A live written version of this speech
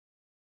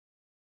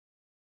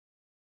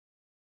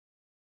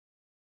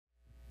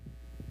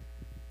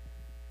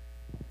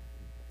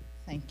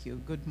Thank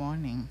you. Good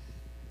morning.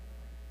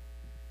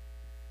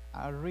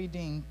 Our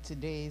reading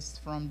today is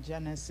from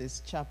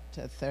Genesis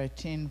chapter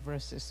 13,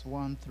 verses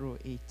 1 through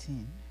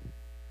 18.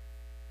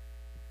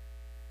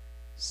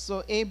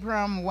 So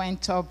Abram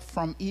went up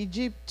from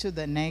Egypt to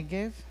the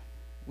Negev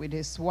with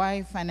his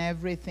wife and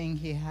everything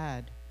he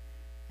had,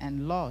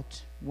 and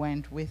Lot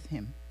went with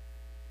him.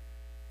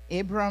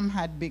 Abram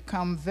had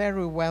become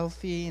very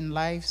wealthy in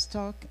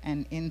livestock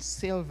and in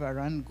silver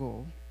and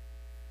gold.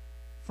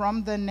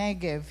 From the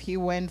Negev he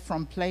went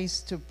from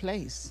place to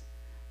place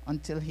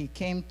until he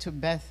came to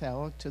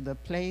Bethel, to the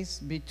place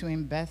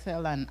between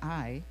Bethel and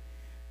Ai,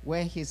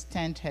 where his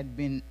tent had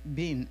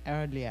been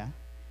earlier,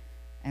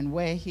 and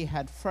where he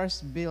had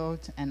first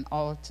built an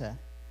altar.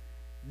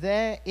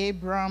 There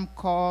Abram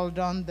called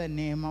on the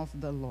name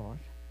of the Lord.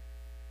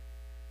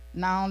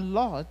 Now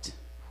Lot,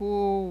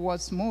 who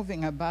was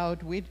moving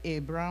about with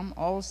Abram,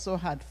 also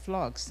had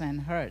flocks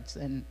and herds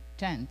and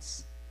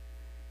tents.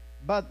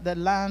 But the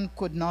land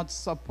could not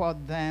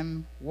support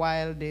them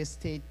while they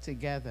stayed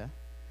together,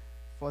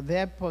 for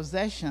their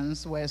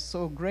possessions were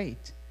so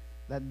great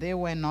that they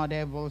were not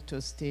able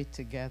to stay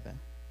together.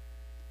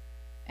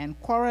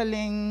 And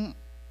quarreling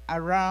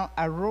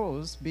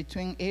arose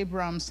between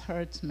Abram's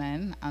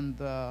herdsmen and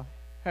the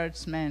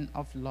herdsmen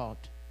of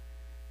Lot.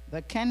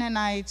 The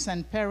Canaanites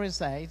and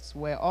Perizzites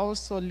were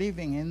also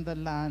living in the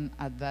land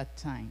at that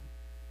time.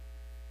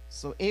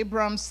 So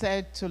Abram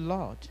said to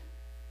Lot,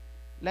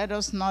 "Let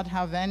us not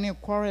have any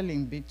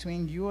quarreling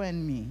between you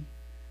and me,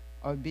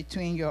 or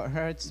between your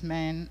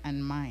herdsmen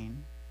and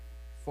mine,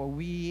 for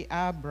we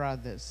are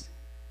brothers.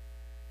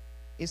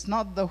 Is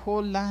not the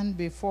whole land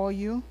before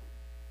you?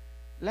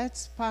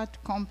 Let's part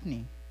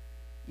company.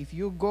 If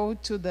you go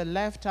to the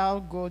left,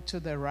 I'll go to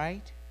the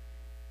right.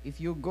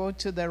 If you go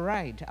to the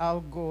right,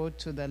 I'll go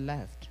to the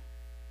left."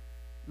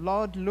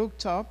 Lot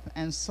looked up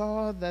and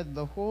saw that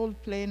the whole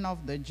plain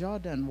of the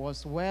Jordan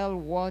was well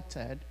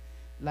watered,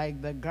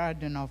 like the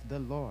garden of the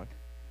Lord,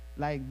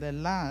 like the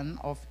land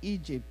of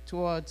Egypt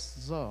towards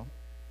Zoar.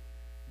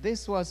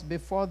 This was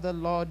before the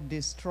Lord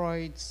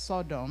destroyed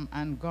Sodom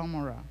and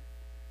Gomorrah.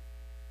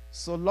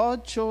 So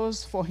Lot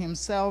chose for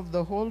himself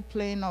the whole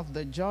plain of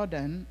the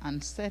Jordan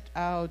and set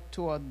out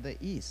toward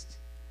the east.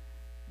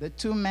 The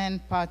two men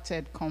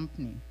parted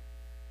company.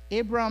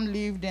 Abram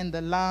lived in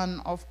the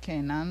land of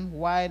Canaan,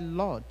 while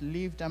Lot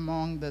lived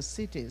among the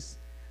cities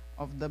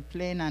of the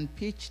plain and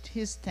pitched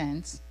his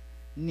tents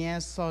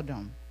near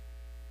Sodom.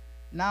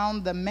 Now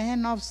the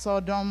men of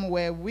Sodom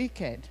were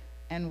wicked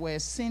and were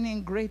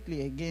sinning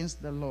greatly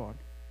against the Lord.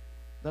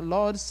 The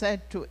Lord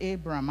said to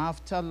Abram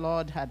after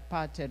Lot had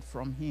parted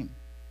from him,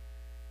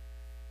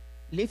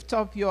 "Lift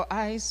up your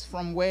eyes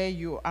from where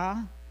you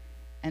are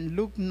and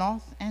look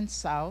north and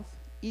south,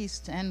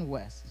 east and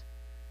west.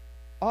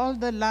 All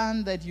the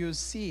land that you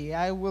see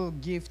I will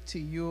give to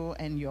you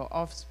and your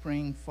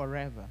offspring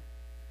forever.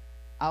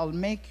 I'll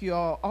make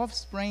your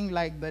offspring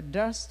like the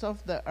dust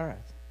of the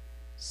earth,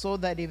 so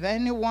that if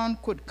anyone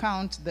could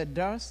count the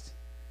dust,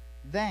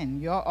 then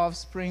your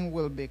offspring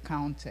will be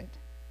counted.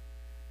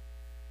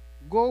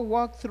 Go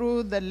walk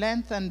through the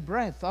length and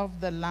breadth of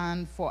the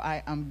land, for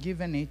I am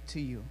giving it to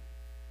you."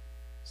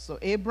 So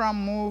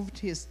Abram moved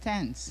his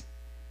tents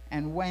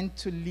and went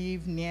to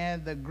live near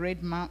the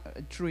great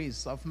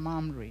trees of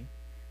Mamre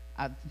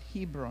at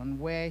Hebron,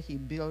 where he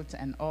built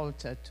an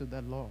altar to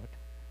the Lord.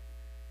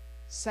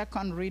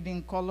 Second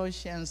reading,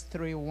 Colossians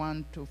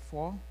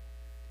 3:1-4.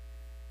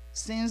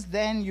 Since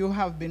then you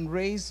have been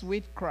raised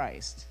with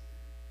Christ.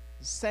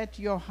 Set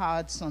your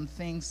hearts on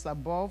things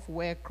above,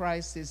 where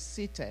Christ is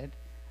seated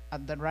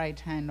at the right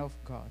hand of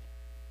God.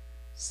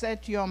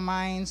 Set your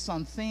minds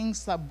on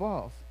things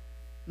above,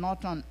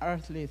 not on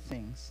earthly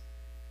things.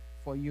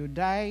 For you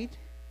died,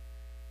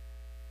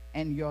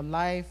 and your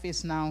life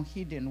is now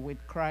hidden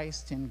with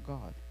Christ in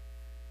God.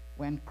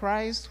 When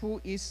Christ, who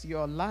is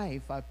your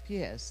life,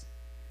 appears,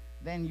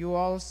 then you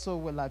also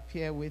will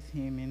appear with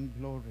him in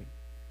glory.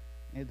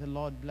 May the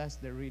Lord bless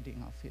the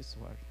reading of his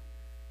word.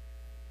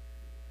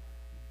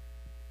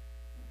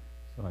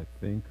 So I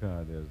think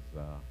there's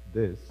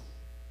this.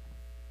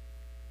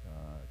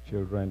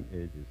 Children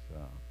ages,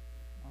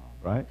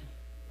 right?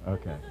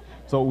 Okay.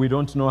 So we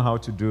don't know how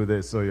to do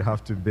this, so you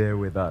have to bear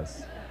with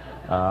us.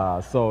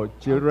 So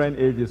children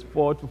ages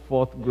 4 to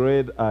 4th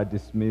grade are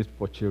dismissed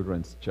for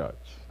children's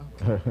church.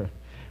 Okay.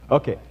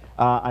 Okay.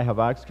 I have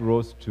asked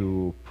Rose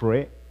to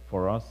pray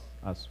for us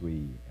as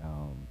we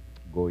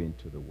go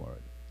into the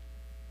word.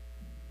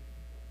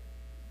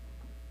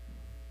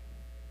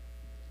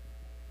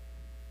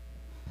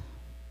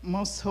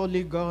 Most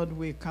holy God,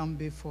 we come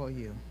before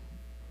you.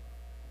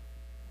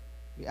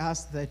 We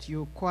ask that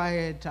you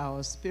quiet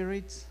our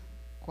spirits,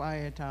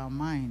 quiet our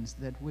minds,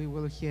 that we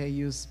will hear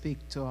you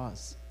speak to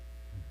us.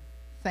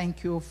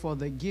 Thank you for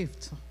the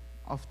gift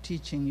of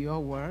teaching your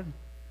word.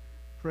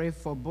 Pray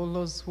for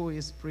Bulus, who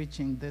is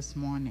preaching this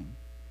morning,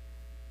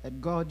 that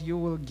God, you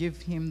will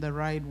give him the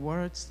right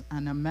words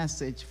and a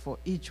message for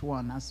each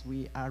one as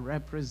we are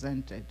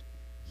represented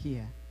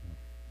here.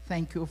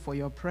 Thank you for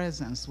your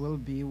presence will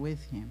be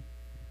with him.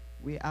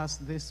 We ask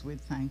this with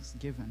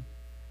thanksgiving.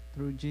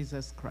 through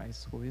Jesus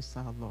Christ, who is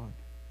our Lord.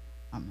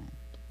 Amen.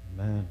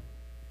 Amen.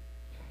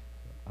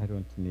 I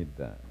don't need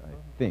that.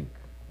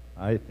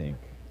 I think.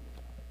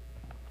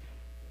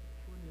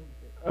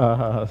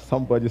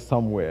 Somebody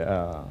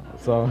somewhere.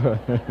 So,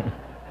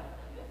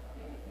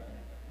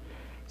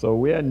 so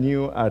we are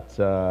new at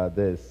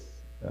this.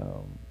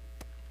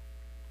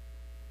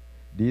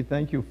 Dee,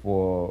 thank you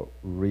for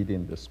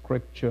reading the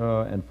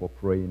scripture and for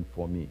praying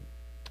for me.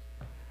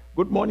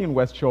 Good morning,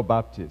 West Shore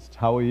Baptist.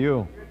 How are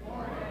you? Good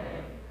morning.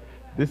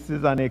 This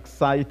is an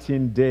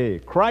exciting day.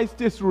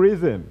 Christ is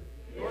risen.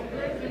 He is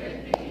risen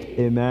indeed.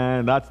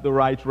 Amen. That's the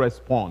right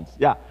response.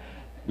 Yeah.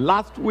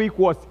 Last week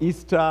was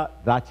Easter.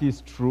 That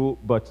is true.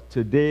 But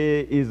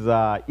today is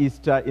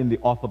Easter in the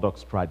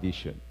Orthodox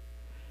tradition.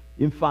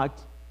 In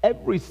fact,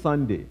 every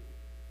Sunday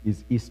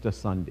is Easter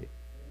Sunday.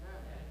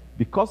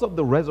 Because of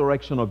the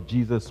resurrection of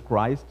Jesus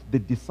Christ, the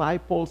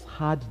disciples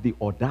had the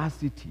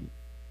audacity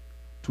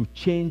to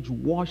change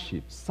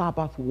worship,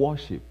 Sabbath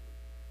worship,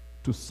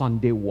 to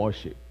Sunday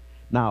worship.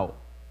 Now,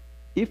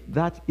 if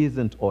that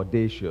isn't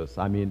audacious,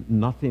 I mean,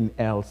 nothing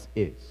else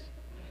is.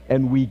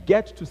 And we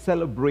get to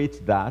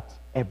celebrate that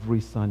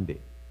every Sunday.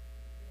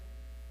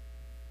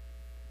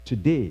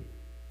 Today,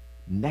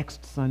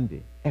 next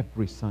Sunday,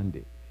 every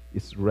Sunday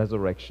is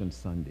Resurrection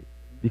Sunday,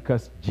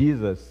 because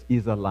Jesus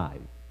is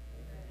alive.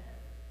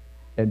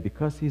 And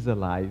because he's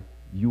alive,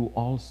 you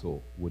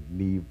also would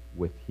live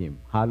with him.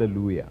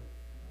 Hallelujah.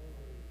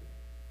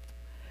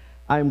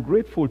 I'm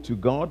grateful to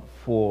God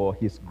for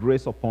his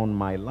grace upon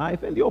my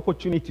life and the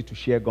opportunity to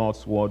share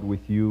God's word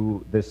with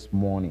you this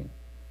morning.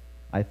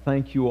 I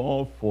thank you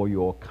all for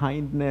your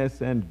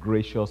kindness and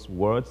gracious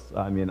words.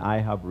 I mean, I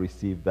have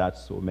received that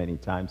so many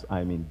times.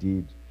 I'm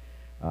indeed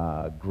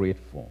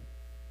grateful.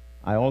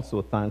 I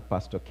also thank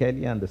Pastor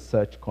Kelly and the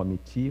search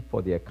committee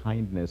for their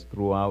kindness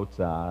throughout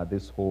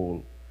this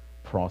whole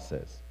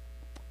process.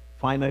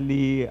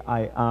 Finally,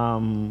 I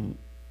am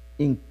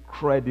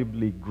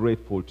incredibly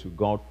grateful to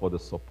God for the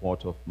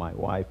support of my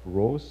wife,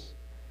 Rose,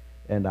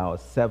 and our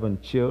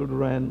 7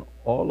 children.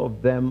 All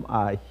of them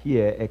are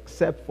here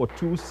except for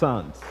 2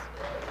 sons.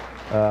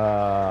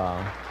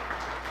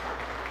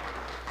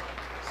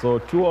 So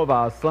 2 of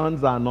our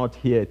sons are not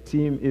here.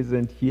 Tim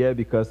isn't here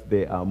because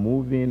they are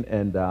moving,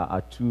 and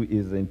our 2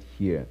 isn't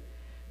here.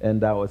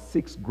 And our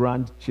 6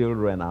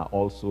 grandchildren are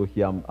also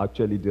here. I'm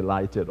actually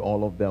delighted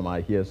all of them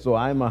are here. So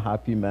I'm a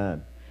happy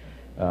man.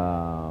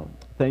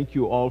 Thank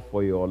you all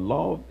for your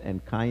love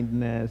and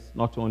kindness,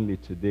 not only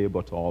today,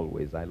 but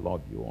always. I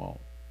love you all.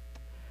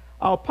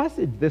 Our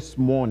passage this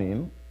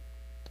morning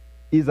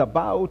is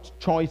about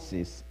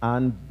choices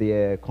and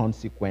their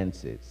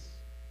consequences.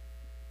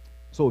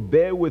 So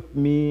bear with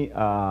me.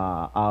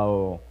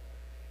 I'll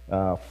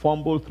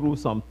fumble through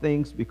some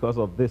things because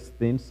of this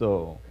thing.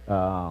 So...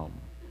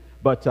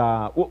 But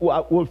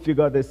we'll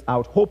figure this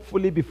out,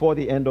 hopefully before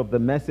the end of the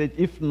message.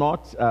 If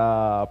not,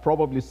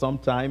 probably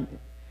sometime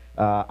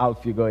I'll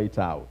figure it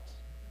out.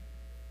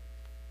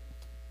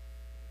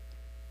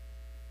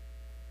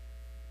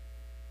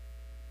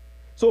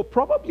 So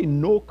probably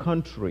no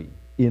country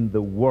in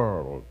the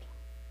world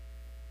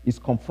is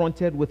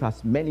confronted with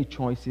as many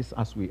choices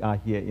as we are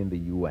here in the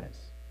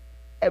U.S.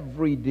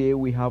 Every day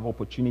we have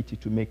opportunity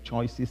to make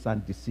choices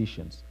and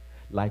decisions,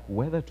 like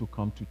whether to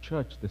come to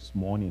church this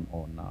morning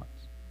or not,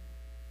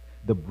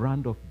 the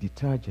brand of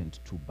detergent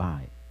to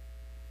buy.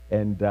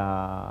 And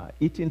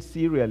eating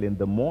cereal in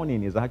the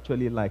morning is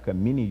actually like a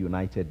mini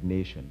United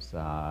Nations,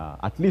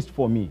 at least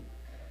for me.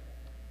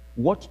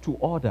 What to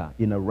order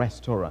in a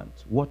restaurant,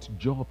 what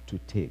job to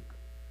take,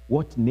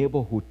 what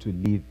neighborhood to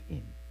live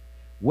in,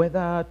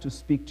 whether to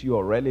speak to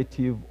your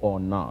relative or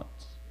not,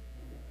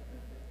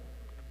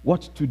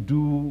 what to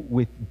do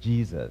with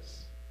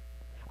Jesus.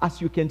 As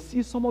you can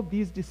see, some of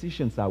these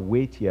decisions are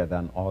weightier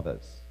than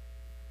others.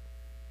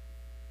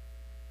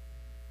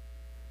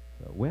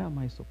 Where am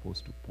I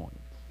supposed to point?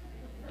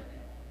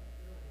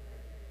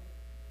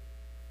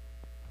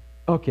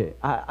 Okay,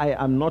 I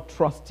am not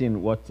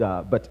trusting what,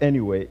 but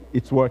anyway,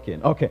 it's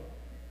working. Okay.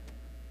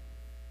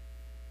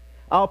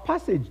 Our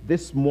passage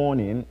this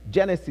morning,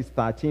 Genesis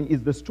 13,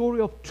 is the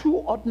story of 2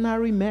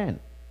 ordinary men,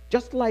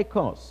 just like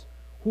us,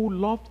 who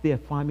loved their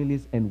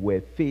families and were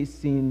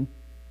facing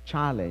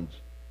challenge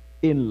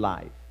in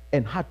life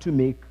and had to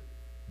make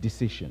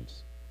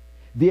decisions.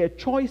 Their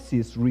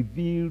choices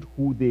revealed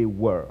who they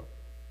were,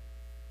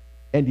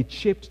 and it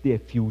shaped their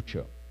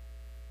future.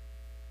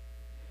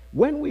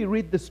 When we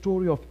read the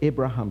story of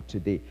Abraham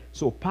today,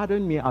 so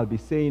pardon me, I'll be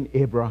saying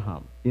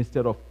Abraham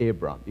instead of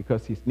Abram,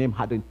 because his name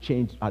hadn't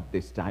changed at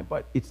this time,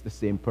 but it's the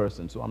same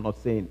person, so I'm not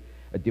saying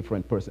a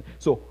different person.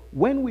 So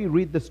when we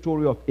read the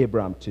story of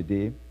Abraham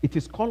today, it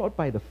is colored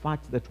by the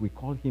fact that we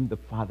call him the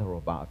father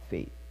of our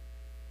faith.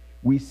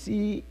 We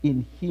see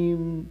in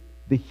him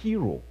the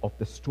hero of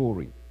the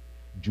story.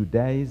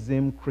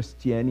 Judaism,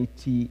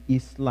 Christianity,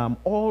 Islam,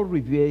 all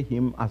revere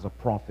him as a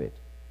prophet.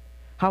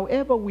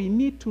 However, we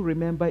need to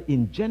remember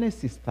in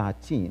Genesis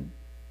 13,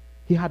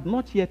 he had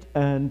not yet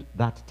earned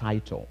that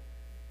title.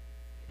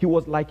 He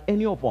was like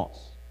any of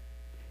us.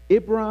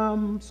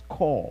 Abraham's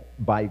call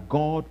by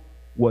God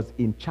was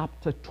in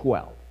chapter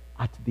 12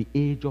 at the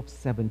age of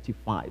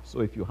 75.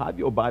 So if you have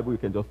your Bible, you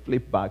can just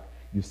flip back.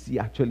 You see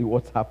actually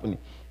what's happening.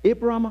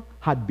 Abraham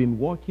had been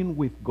working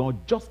with God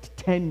just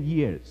 10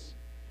 years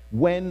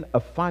when a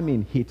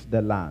famine hit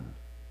the land.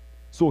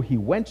 So he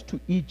went to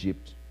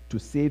Egypt to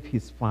save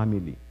his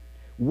family.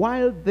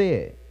 While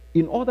there,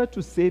 in order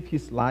to save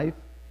his life,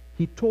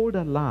 he told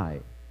a lie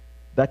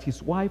that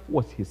his wife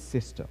was his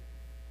sister.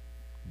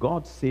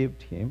 God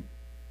saved him.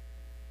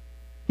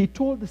 He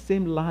told the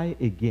same lie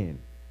again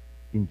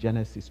in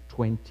Genesis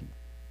 20.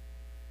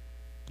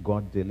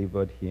 God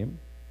delivered him.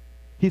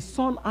 His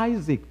son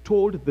Isaac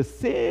told the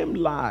same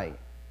lie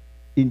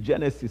in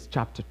Genesis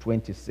chapter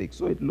 26.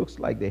 So it looks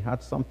like they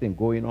had something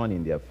going on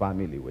in their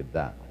family with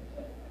that.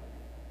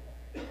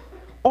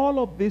 All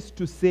of this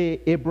to say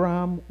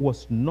Abraham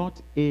was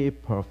not a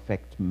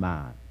perfect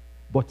man,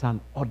 but an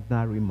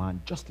ordinary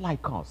man, just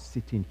like us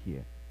sitting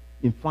here.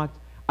 In fact,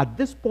 at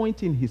this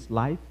point in his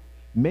life,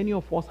 many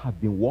of us have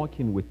been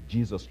walking with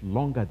Jesus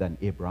longer than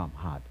Abraham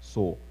had.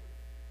 So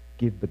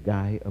give the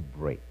guy a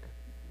break.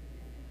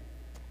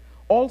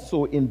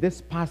 Also in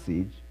this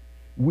passage,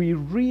 we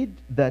read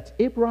that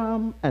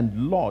Abraham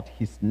and Lot,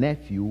 his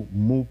nephew,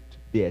 moved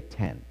their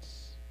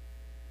tents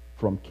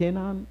from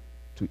Canaan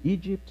to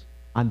Egypt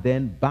and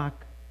then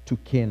back to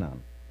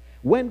Canaan.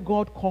 When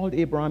God called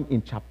Abraham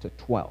in chapter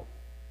 12,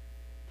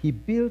 he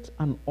built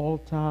an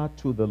altar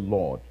to the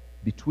Lord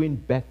between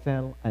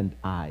Bethel and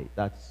Ai.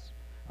 That's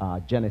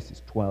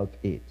Genesis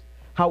 12:8.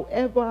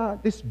 However,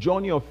 this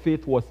journey of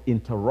faith was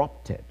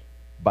interrupted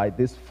by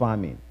this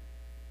famine,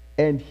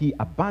 and he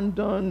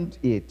abandoned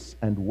it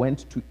and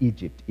went to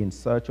Egypt in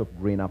search of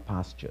greener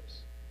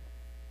pastures.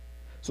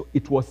 So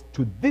it was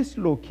to this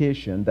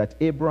location that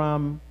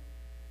Abraham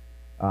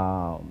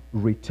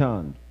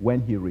returned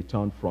when he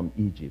returned from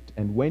Egypt.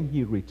 And when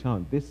he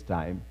returned this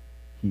time,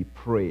 he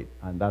prayed,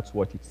 and that's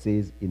what it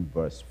says in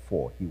verse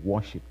 4. He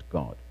worshipped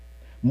God.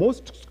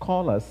 Most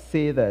scholars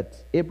say that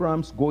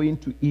Abraham's going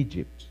to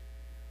Egypt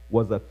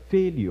was a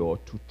failure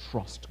to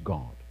trust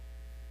God.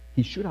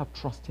 He should have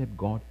trusted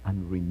God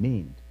and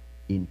remained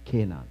in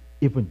Canaan,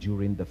 even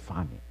during the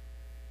famine.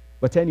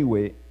 But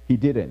anyway, he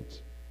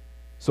didn't.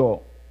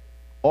 So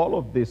all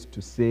of this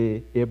to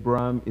say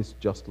Abraham is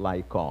just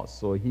like us.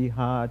 So he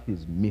had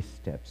his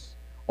missteps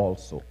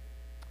also.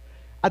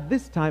 At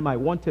this time, I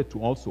wanted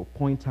to also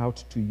point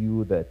out to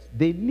you that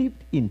they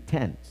lived in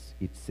tents,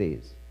 it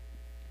says.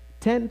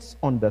 Tents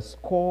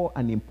underscore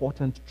an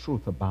important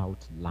truth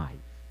about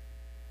life.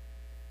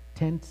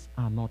 Tents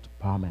are not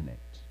permanent.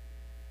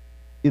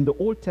 In the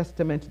Old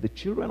Testament, the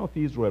children of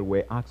Israel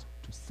were asked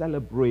to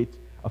celebrate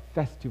a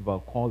festival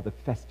called the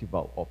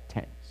Festival of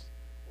Tents,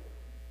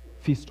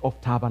 Feast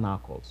of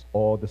Tabernacles,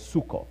 or the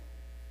Sukkot.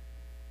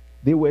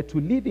 They were to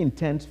live in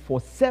tents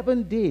for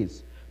 7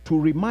 days to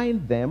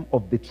remind them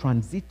of the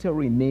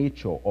transitory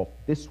nature of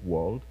this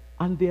world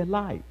and their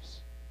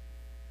lives.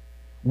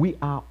 We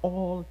are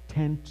all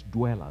tent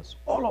dwellers.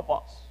 All of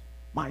us,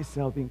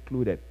 myself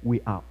included,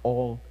 we are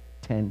all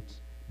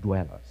tent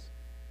dwellers.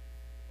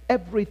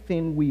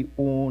 Everything we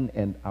own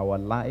and our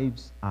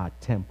lives are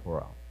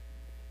temporal.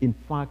 In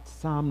fact,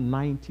 Psalm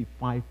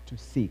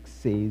 95:6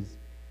 says,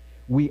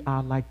 we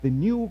are like the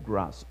new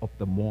grass of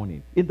the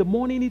morning. In the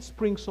morning it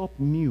springs up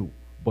new,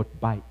 but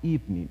by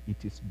evening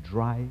it is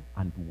dry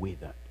and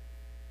withered.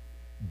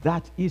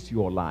 That is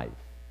your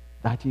life.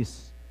 That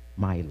is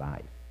my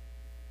life.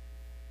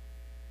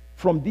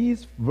 From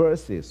these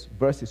verses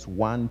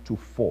 1 to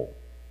 4,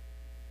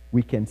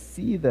 we can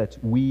see that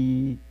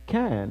we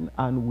can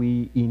and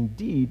we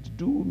indeed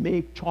do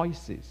make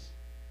choices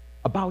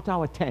about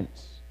our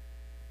tents.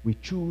 We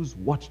choose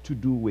what to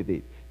do with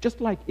it.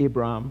 Just like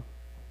Abraham,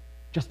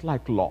 just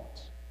like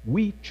Lot,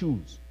 we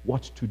choose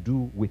what to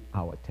do with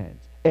our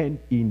tents. And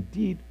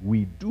indeed,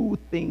 we do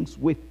things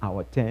with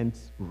our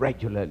tents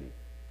regularly.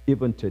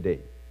 Even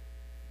today,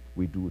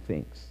 we do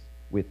things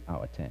with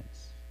our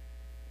tents.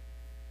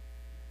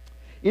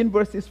 In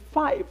verses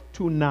 5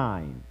 to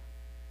 9,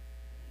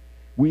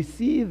 we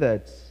see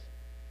that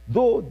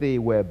though they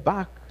were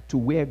back to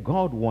where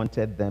God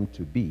wanted them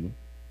to be,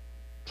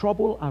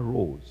 trouble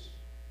arose.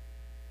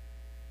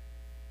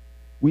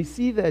 We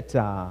see that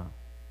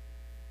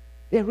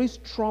there is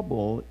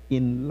trouble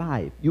in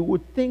life. You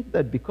would think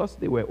that because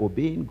they were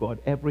obeying God,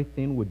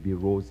 everything would be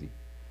rosy.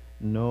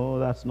 No,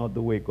 that's not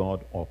the way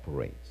God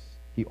operates.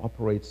 He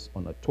operates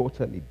on a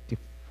totally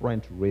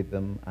different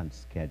rhythm and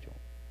schedule.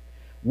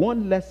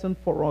 One lesson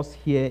for us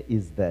here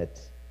is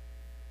that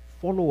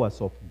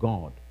followers of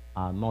God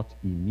are not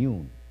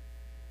immune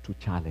to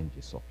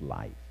challenges of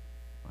life.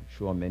 I'm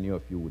sure many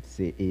of you would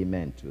say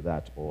amen to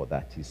that, or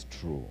that is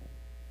true.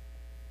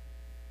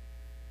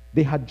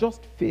 They had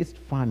just faced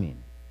famine,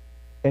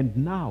 and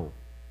now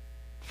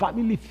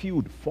family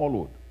feud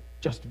followed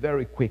just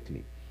very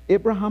quickly.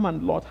 Abraham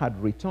and Lot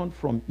had returned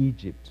from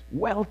Egypt,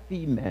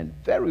 wealthy men,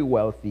 very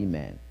wealthy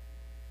men.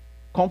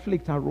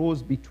 Conflict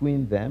arose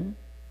between them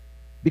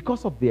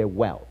because of their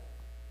wealth.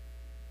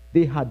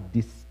 They had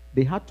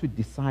to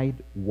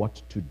decide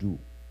what to do.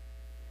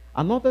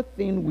 Another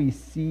thing we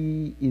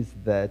see is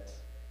that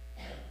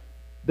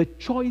The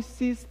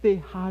choices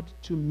they had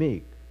to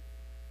make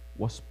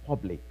was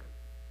public.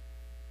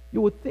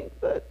 You would think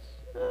that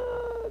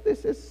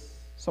this is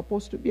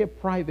supposed to be a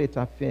private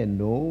affair.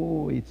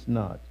 No, it's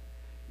not.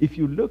 If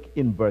you look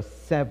in verse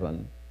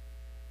 7,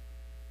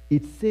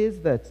 it says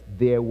that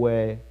there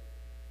were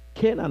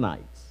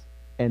Canaanites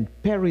and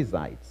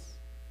Perizzites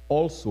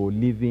also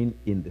living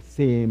in the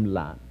same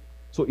land.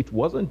 So it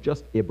wasn't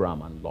just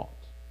Abraham and Lot.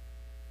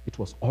 It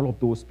was all of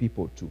those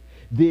people too.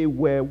 They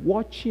were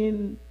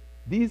watching,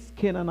 these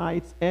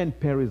Canaanites and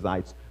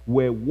Perizzites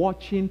were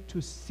watching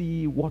to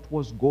see what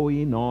was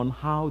going on,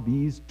 how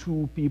these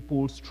two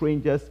people,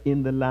 strangers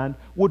in the land,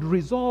 would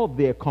resolve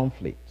their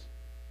conflict.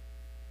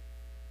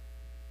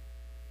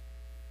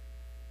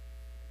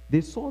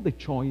 They saw the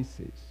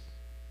choices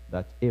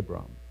that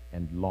Abraham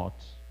and Lot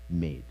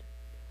made.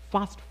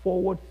 Fast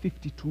forward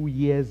 52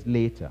 years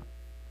later,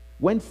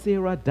 when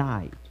Sarah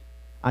died,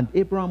 and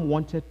Abraham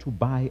wanted to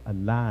buy a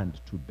land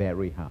to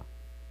bury her.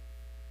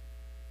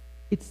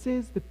 It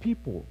says the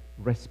people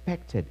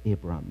respected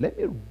Abraham. Let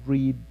me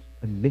read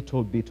a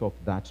little bit of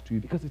that to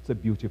you because it's a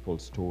beautiful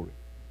story.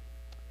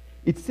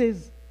 It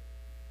says,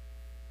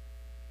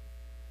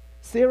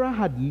 Sarah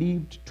had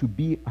lived to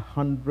be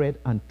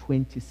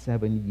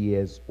 127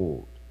 years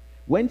old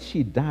when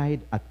she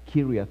died at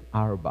Kiriath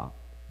Arba,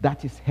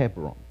 that is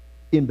Hebron,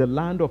 in the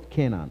land of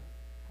Canaan.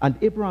 And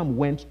Abraham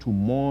went to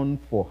mourn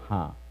for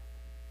her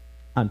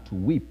and to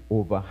weep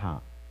over her.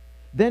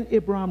 Then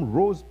Abraham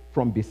rose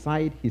from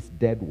beside his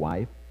dead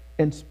wife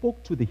and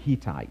spoke to the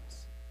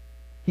Hittites.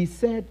 He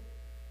said,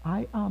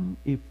 I am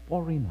a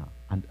foreigner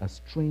and a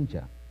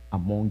stranger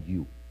among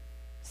you.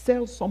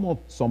 Sell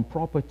some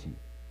property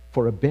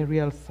for a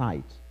burial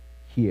site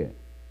here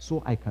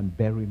so I can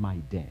bury my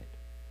dead.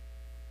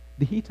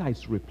 The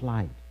Hittites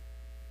replied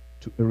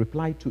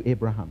to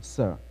Abraham,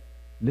 Sir,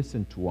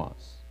 listen to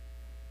us.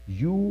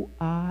 You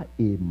are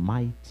a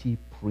mighty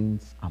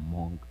prince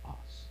among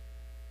us.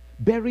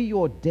 Bury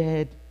your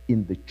dead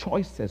in the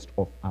choicest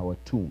of our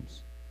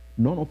tombs.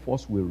 None of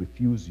us will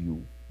refuse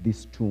you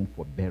this tomb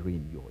for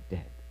burying your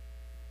dead.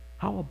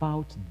 How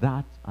about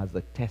that as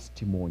a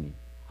testimony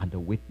and a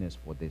witness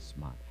for this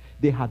man?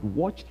 They had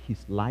watched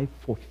his life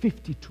for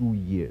 52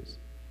 years,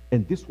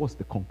 and this was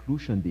the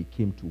conclusion they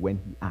came to when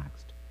he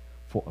asked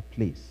for a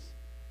place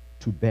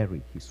to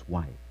bury his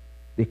wife.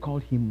 They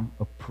called him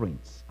a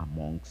prince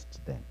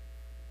amongst them.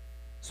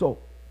 So,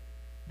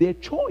 their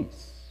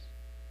choice,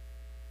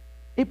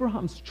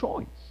 Abraham's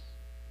choice,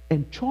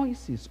 and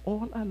choices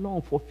all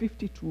along for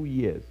 52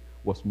 years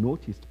was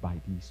noticed by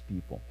these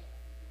people.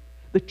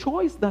 The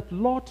choice that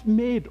Lot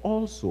made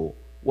also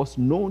was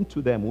known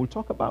to them. We'll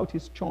talk about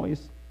his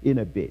choice in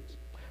a bit.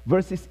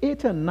 Verses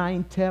 8 and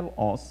 9 tell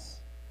us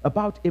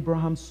about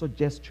Abraham's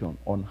suggestion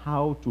on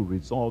how to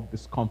resolve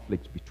this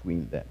conflict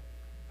between them.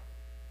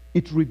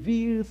 It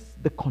reveals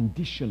the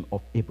condition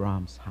of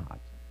Abraham's heart.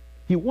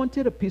 He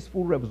wanted a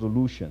peaceful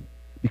resolution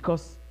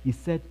because he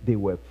said they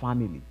were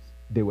families.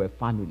 They were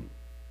family.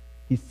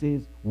 He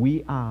says,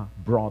 we are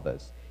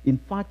brothers. In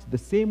fact, the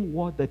same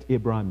word that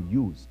Abraham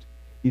used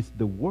is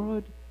the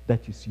word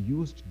that is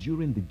used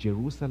during the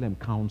Jerusalem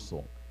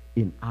Council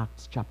in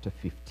Acts chapter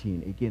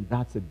 15. Again,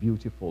 that's a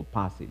beautiful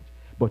passage.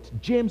 But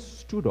James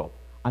stood up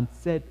and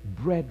said,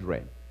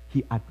 brethren.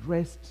 He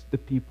addressed the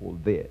people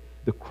there,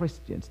 the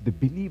Christians, the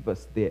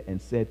believers there,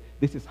 and said,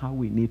 this is how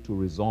we need to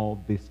resolve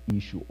this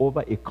issue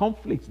over a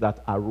conflict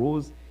that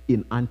arose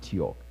in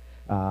Antioch.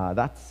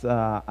 That's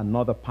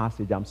another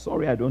passage. I'm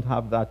sorry I don't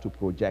have that to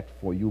project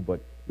for you, but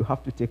you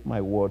have to take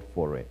my word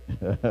for it.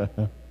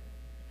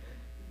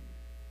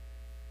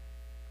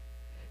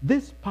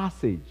 This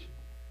passage,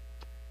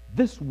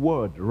 this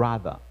word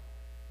rather,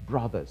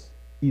 brothers,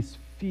 is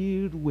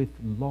filled with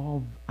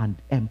love and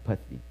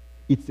empathy.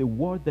 It's a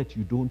word that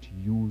you don't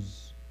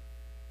use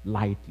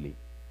lightly.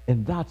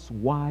 And that's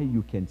why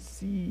you can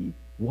see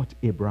what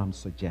Abraham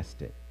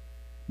suggested.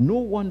 No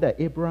wonder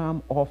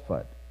Abraham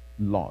offered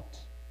Lot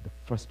the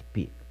first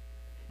pick.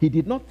 He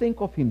did not think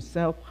of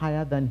himself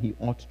higher than he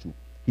ought to.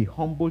 He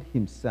humbled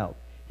himself.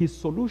 His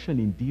solution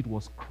indeed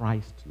was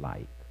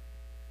Christ-like.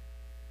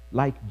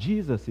 Like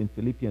Jesus in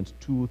Philippians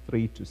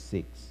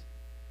 2:3-6.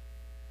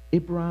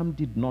 Abraham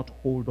did not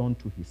hold on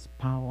to his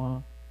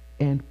power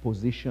and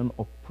position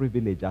of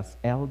privilege as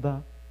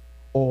elder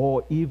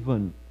or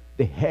even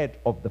the head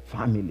of the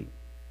family.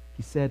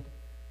 He said,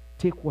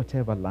 take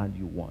whatever land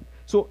you want.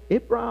 So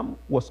Abraham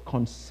was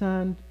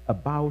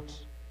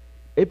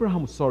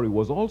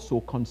also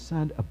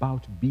concerned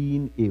about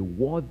being a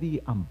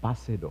worthy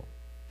ambassador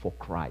for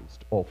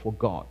Christ or for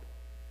God.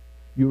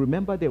 You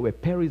remember there were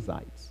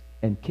Perizzites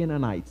and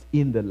Canaanites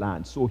in the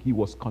land, so he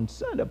was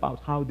concerned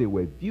about how they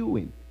were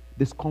viewing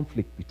this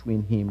conflict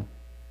between him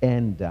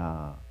and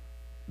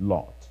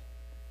Lot.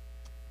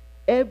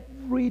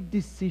 Every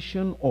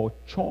decision or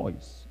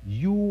choice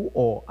you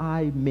or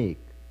I make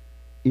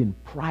in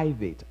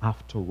private,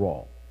 after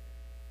all,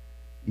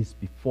 is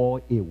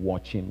before a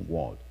watching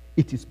world.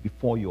 It is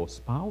before your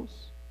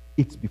spouse,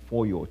 it's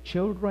before your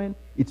children,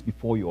 it's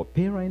before your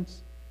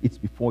parents, It's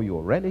before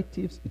your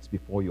relatives, it's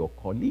before your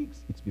colleagues,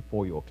 it's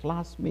before your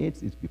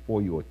classmates, it's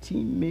before your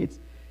teammates,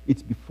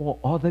 it's before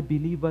other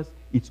believers,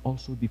 it's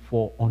also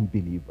before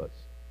unbelievers.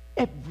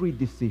 Every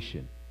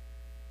decision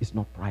is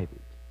not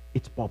private,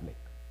 it's public.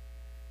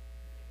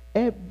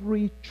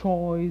 Every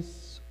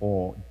choice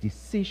or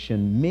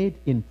decision made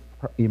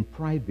in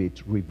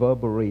private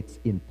reverberates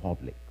in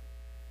public.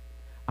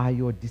 Are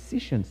your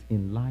decisions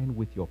in line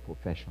with your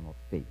profession of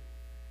faith?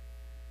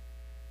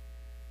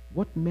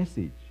 What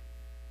message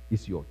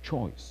is your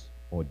choice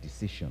or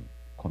decision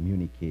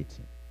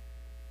communicating?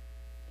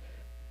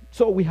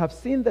 So we have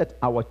seen that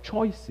our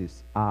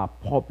choices are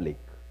public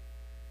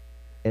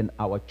and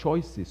our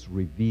choices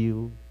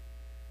reveal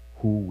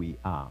who we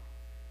are.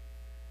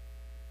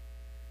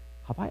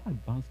 Have I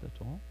advanced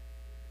at all?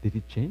 Did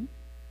it change?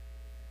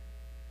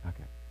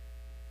 Okay.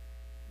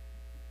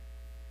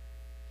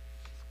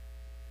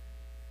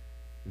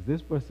 Is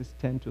this verses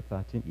 10 to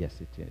 13? Yes,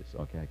 it is.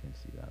 Okay, I can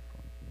see that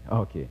from here.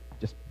 Okay,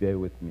 just bear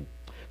with me.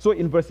 So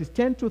in verses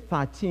 10 to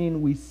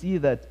 13, we see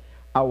that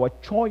our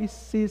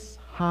choices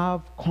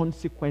have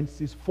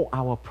consequences for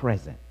our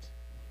present.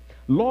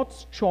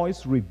 Lot's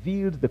choice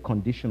revealed the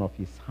condition of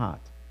his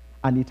heart,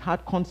 and it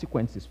had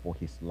consequences for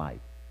his life.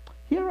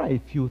 Here are a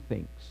few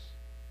things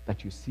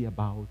that you see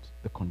about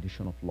the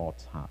condition of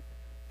Lot's heart.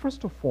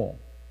 First of all,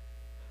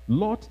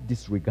 Lot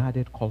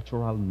disregarded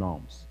cultural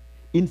norms.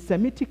 In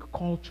Semitic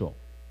culture,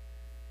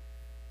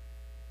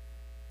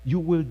 you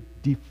will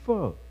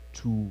defer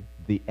to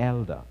the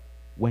elder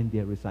when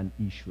there is an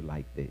issue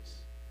like this.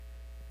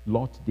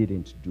 Lot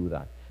didn't do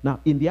that. Now,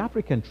 in the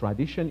African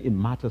tradition, in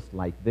matters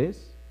like this,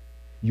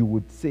 you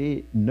would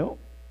say, no,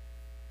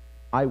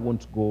 I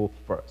won't go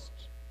first.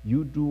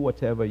 You do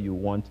whatever you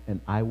want, and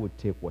I would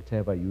take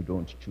whatever you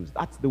don't choose.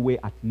 That's the way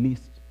at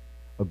least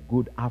a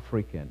good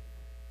African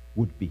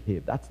would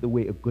behave. That's the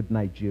way a good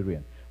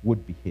Nigerian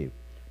would behave.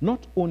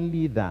 Not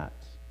only that,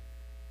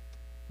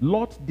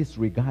 Lot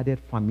disregarded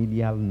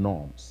familial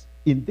norms.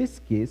 In this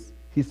case,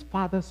 his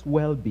father's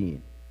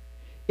well-being.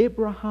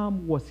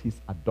 Abraham was his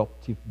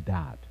adoptive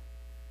dad.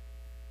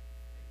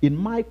 In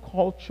my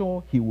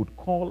culture, he would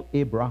call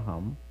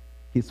Abraham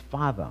his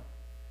father.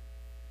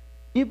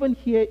 Even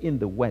here in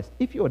the West,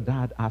 if your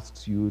dad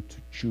asks you to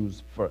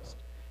choose first,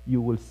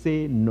 you will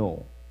say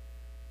no.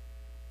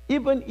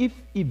 Even if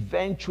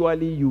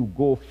eventually you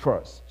go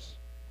first,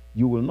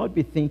 you will not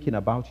be thinking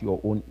about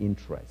your own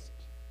interest.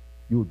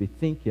 You will be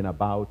thinking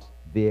about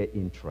their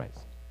interest.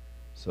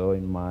 So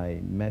in my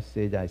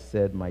message, I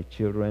said my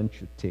children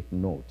should take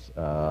note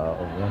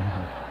of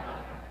that.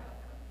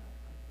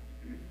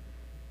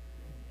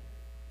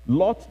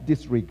 Lot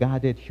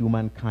disregarded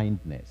human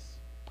kindness.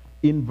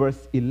 In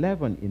verse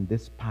 11 in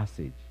this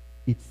passage,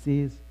 it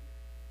says,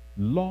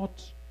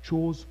 Lot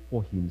chose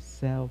for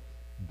himself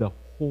the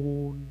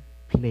whole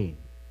plain.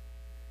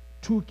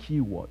 Two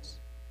key words.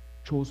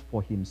 Chose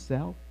for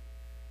himself,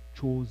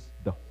 chose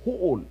the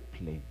whole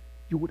plain.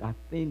 You would at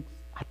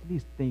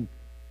least think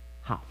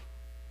half.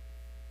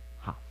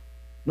 Half.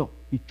 No,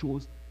 he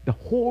chose the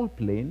whole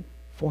plain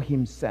for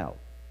himself.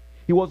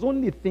 He was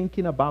only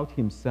thinking about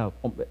himself.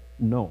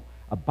 No,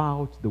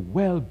 about the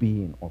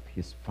well-being of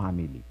his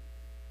family.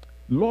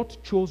 Lot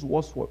chose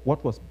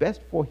what was best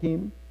for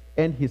him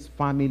and his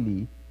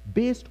family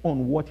based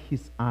on what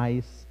his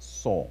eyes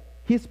saw,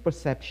 his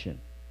perception.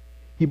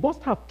 He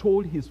must have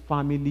told his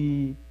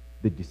family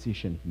the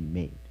decision he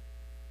made.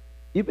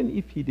 Even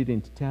if he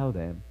didn't tell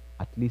them,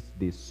 at least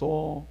they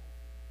saw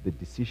the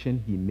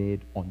decision he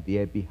made on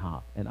their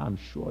behalf. And I'm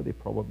sure they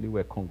probably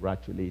were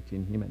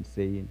congratulating him and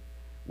saying,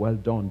 well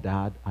done,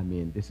 Dad. I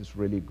mean, this is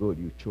really good.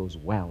 You chose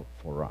well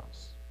for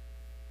us.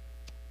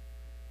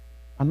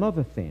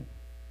 Another thing,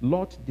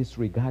 Lot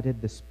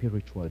disregarded the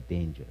spiritual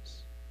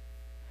dangers.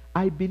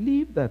 I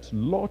believe that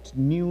Lot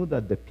knew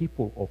that the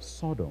people of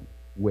Sodom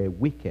were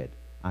wicked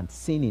and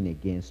sinning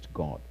against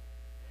God.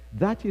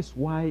 That is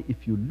why,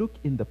 if you look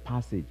in the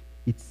passage,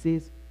 it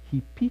says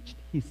he pitched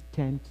his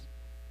tent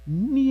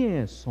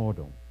near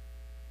Sodom,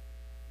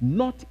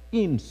 not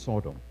in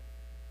Sodom,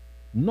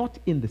 not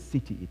in the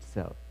city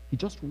itself. He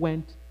just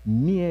went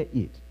near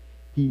it.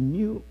 He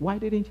knew, why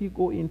didn't he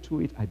go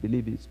into it? I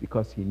believe it's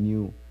because he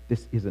knew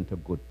this isn't a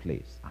good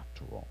place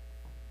after all.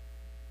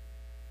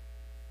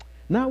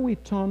 Now we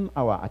turn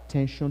our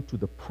attention to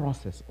the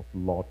process of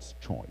Lot's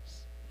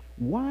choice.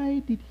 Why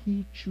did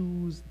he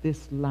choose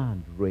this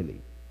land,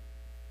 really?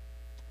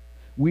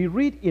 We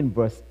read in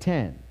verse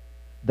 10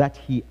 that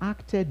he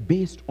acted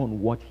based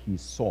on what he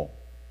saw.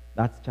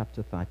 That's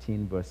chapter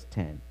 13, verse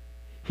 10.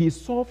 He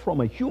saw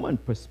from a human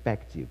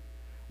perspective.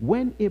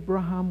 When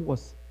Abraham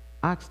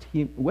asked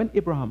him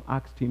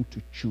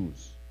to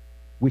choose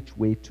which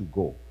way to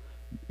go,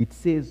 it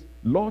says,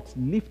 Lot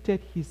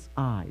lifted his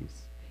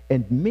eyes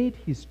and made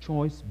his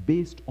choice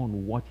based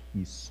on what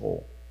he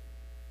saw.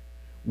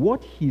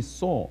 What he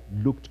saw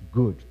looked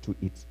good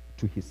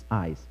to his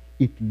eyes.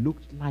 It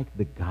looked like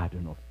the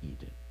Garden of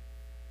Eden,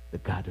 the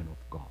Garden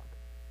of God.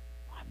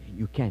 I mean,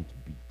 you can't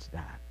beat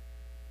that.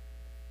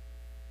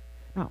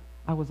 Now,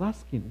 I was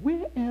asking,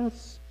 where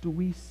else do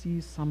we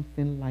see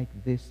something like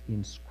this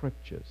in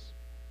scriptures?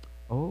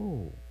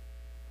 Oh,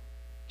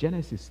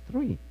 Genesis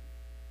 3.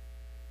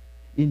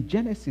 In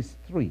Genesis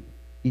 3,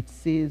 it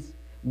says,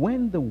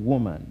 when the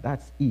woman,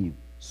 that's Eve,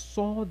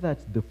 saw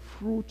that the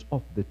fruit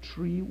of the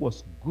tree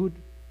was good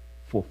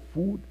for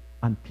food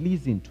and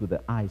pleasing to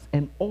the eyes,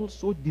 and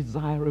also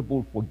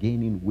desirable for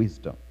gaining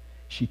wisdom,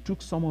 she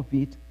took some of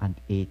it and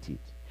ate it.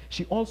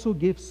 She also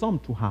gave some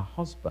to her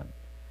husband.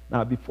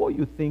 Now, before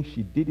you think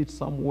she did it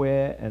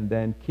somewhere and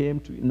then came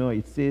to, no,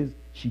 it says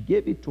she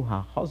gave it to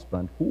her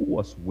husband who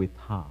was with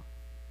her,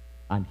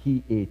 and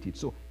he ate it.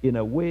 So, in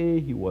a way,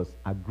 he was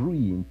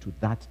agreeing to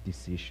that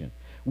decision.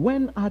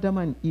 When Adam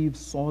and Eve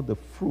saw the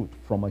fruit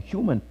from a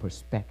human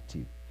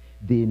perspective,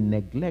 they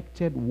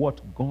neglected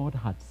what God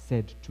had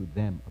said to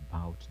them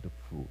about the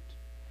fruit.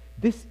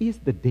 This is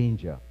the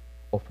danger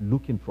of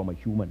looking from a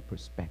human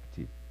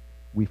perspective.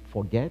 We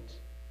forget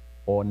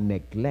or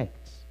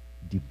neglect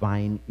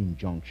divine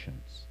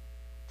injunctions.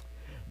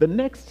 The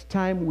next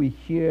time we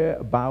hear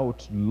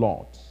about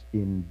Lot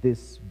in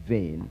this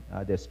vein,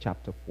 there's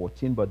chapter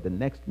 14, but the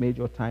next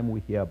major time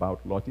we hear about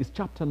Lot is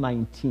chapter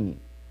 19.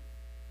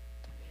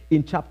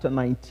 In chapter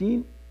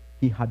 19,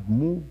 he had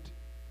moved.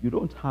 You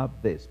don't have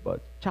this,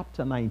 but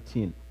chapter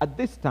 19. At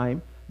this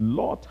time,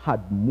 Lot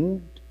had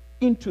moved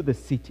into the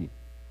city.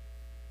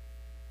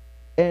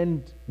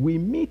 And we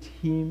meet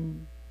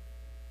him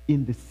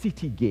in the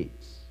city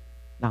gates.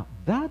 Now,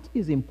 that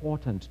is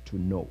important to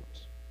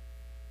note.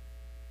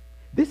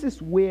 This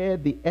is where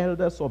the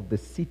elders of the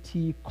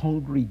city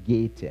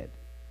congregated,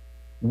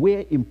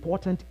 where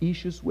important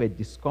issues were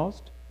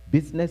discussed,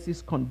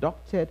 businesses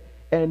conducted,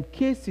 and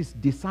cases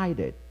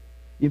decided.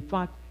 In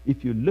fact,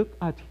 if you look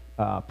at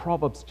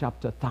Proverbs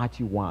chapter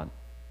 31,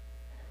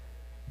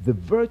 the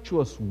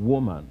virtuous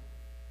woman,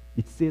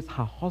 it says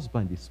her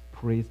husband is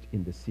praised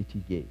in the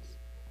city gates,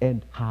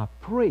 and her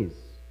praise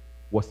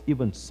was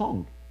even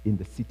sung in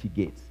the city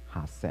gates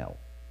herself.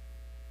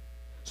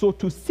 So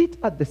to sit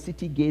at the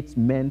city gates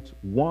meant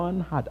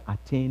one had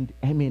attained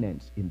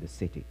eminence in the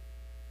city.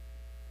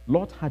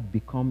 Lot had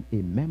become a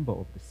member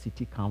of the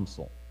city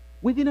council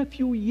within a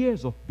few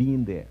years of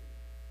being there.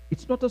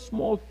 It's not a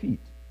small feat,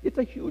 it's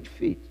a huge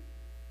feat.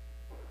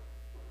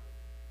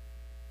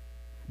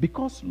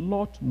 Because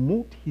Lot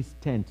moved his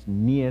tent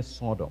near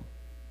Sodom,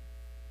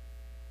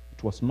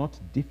 it was not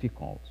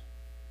difficult.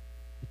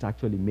 It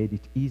actually made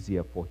it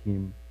easier for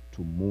him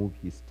to move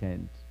his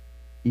tent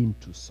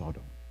into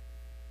Sodom.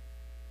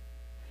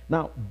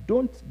 Now,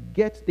 don't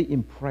get the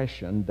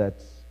impression that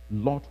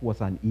Lot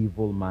was an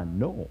evil man.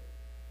 No.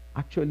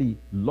 Actually,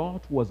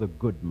 Lot was a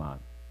good man.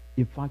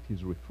 In fact,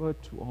 he's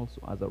referred to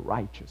also as a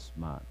righteous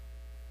man.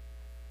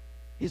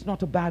 He's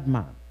not a bad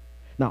man.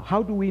 Now,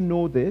 how do we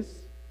know this?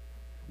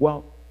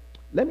 Well,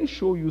 let me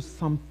show you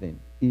something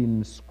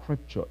in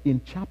Scripture.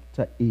 In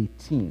chapter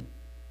 18,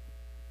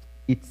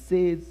 it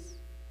says,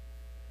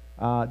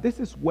 this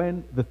is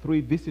when the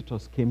three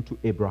visitors came to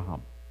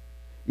Abraham.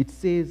 It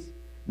says,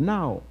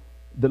 now,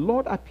 the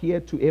Lord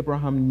appeared to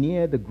Abraham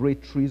near the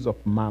great trees of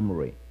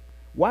Mamre.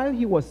 While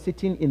he was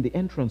sitting in the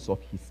entrance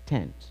of his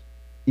tent,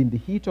 in the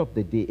heat of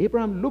the day,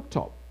 Abraham looked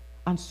up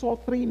and saw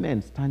three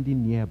men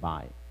standing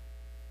nearby.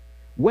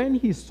 When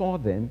he saw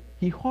them,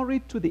 he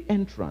hurried to the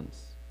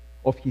entrance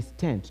of his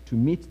tent to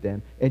meet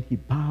them, and he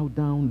bowed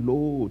down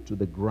low to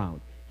the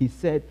ground. He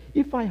said,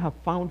 if I have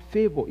found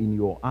favor in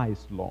your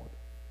eyes, Lord,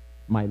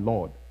 my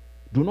Lord,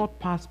 do not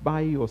pass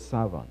by your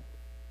servant.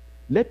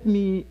 Let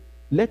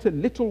a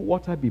little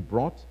water be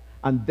brought,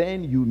 and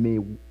then you may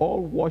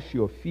all wash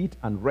your feet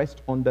and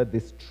rest under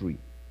this tree.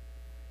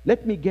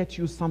 Let me get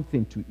you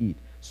something to eat,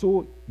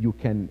 so you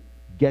can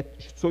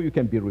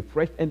be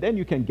refreshed, and then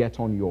you can get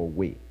on your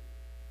way.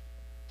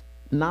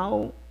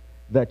 Now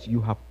that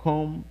you have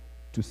come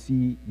to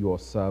see your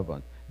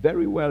servant.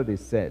 Very well, they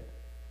said,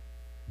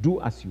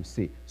 do as you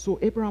say. So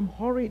Abraham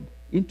hurried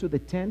into the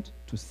tent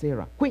to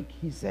Sarah. Quick,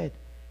 he said,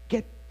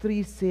 get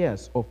 3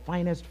 seahs of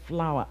finest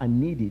flour and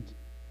knead it,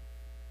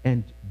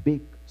 and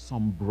bake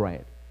some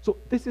bread. So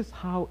this is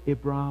how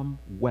Abraham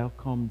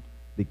welcomed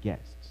the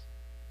guests.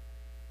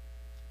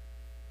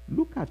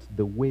 Look at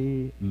the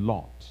way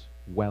Lot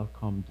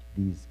welcomed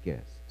these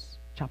guests.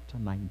 Chapter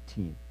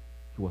 19,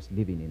 he was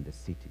living in the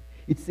city.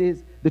 It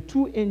says, the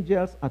 2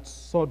 angels at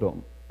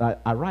Sodom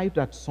arrived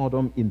at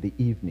Sodom in the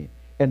evening,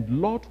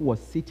 and Lot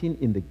was sitting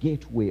in the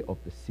gateway of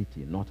the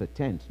city, not a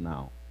tent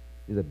now.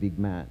 He's a big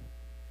man.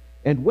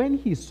 And when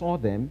he saw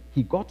them,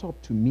 he got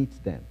up to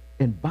meet them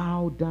and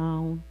bowed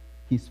down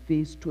his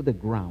face to the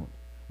ground.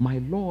 My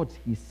lords,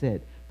 he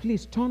said,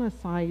 please turn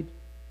aside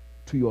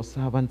to your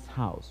servant's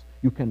house.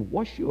 You can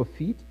wash your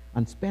feet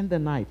and spend the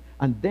night,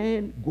 and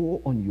then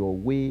go on your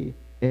way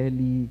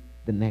early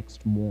the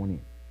next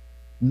morning.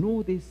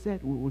 No, they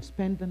said, we will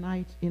spend the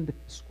night in the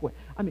square.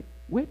 I mean,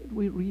 where did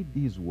we read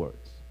these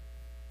words?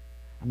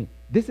 I mean,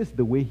 this is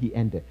the way he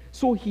ended.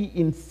 So he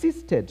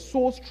insisted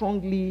so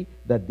strongly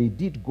that they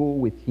did go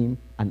with him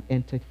and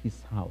entered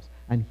his house.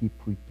 And he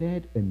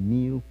prepared a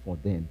meal for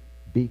them,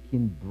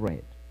 baking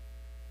bread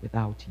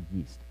without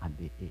yeast, and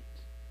they ate.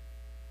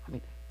 I mean,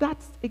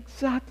 that's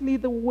exactly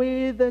the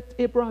way that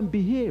Abraham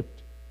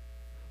behaved.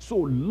 So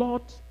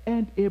Lot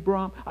and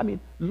Abraham,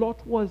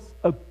 Lot was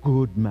a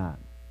good man.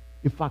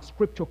 In fact,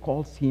 Scripture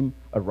calls him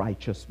a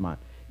righteous man.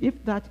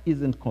 If that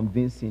isn't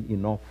convincing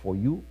enough for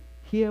you,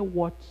 hear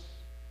what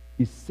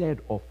is said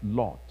of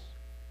Lot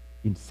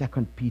in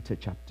 2 Peter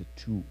chapter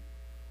 2,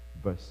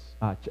 verse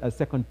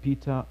 2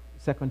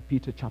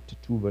 Peter chapter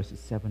 2, verses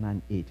 7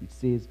 and 8. It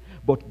says,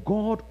 "But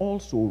God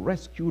also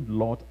rescued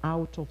Lot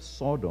out of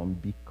Sodom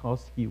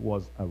because he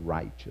was a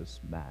righteous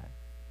man,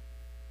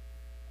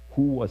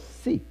 who was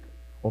sick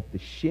of the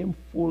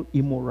shameful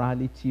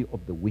immorality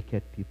of the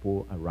wicked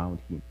people around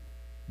him."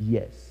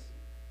 Yes,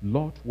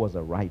 Lot was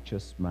a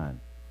righteous man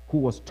who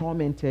was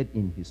tormented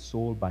in his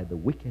soul by the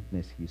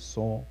wickedness he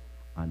saw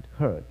and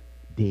heard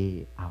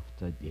day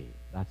after day.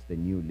 That's the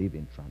New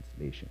Living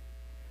Translation.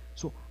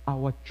 So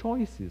our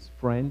choices,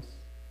 friends,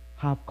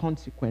 have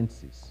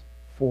consequences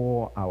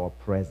for our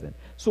present.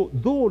 So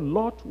though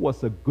Lot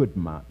was a good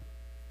man,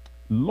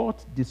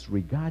 Lot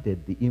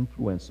disregarded the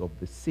influence of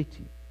the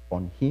city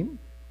on him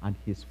and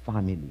his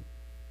family.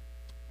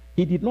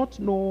 He did not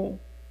know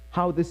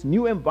how this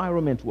new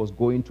environment was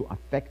going to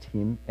affect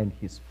him and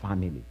his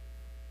family.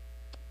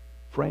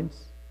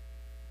 Friends,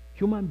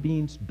 human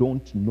beings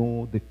don't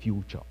know the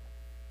future.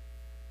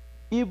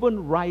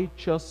 Even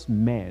righteous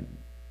men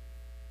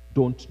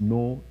don't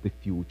know the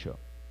future.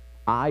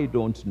 I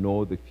don't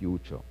know the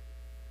future.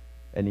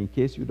 And in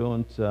case you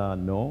don't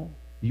know,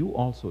 you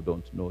also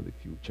don't know the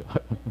future.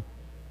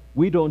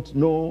 We don't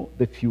know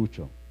the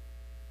future.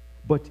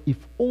 But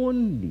if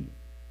only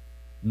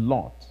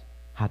Lot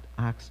had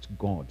asked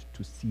God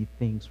to see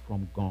things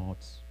from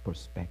God's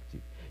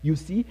perspective. You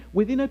see,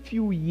 within a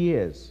few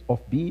years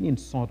of being in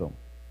Sodom,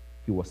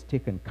 he was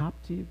taken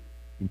captive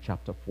in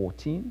chapter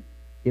 14.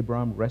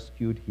 Abraham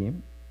rescued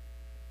him.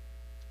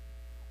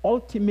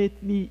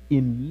 Ultimately,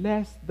 in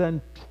less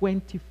than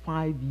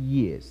 25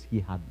 years,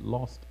 he had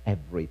lost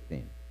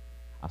everything,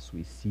 as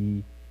we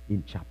see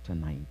in chapter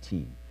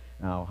 19.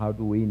 Now, how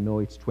do we know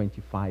it's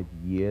 25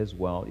 years?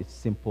 Well, it's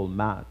simple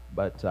math,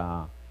 but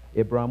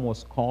Abraham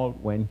was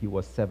called when he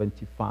was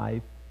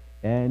 75,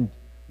 and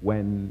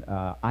when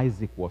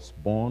Isaac was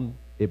born,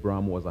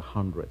 Abraham was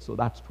 100. So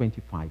that's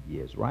 25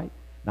 years, right?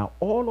 Now,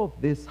 all of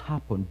this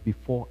happened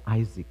before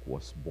Isaac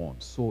was born,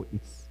 so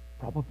it's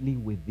probably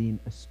within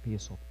a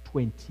space of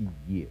 20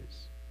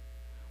 years.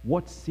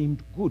 What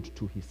seemed good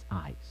to his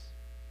eyes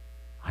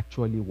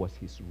actually was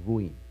his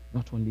ruin.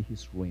 Not only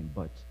his ruin,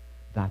 but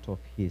that of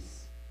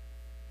his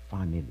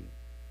family.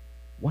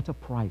 What a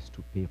price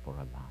to pay for a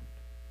land.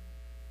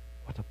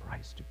 What a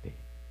price to pay.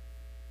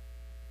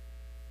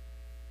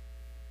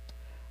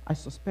 I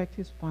suspect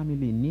his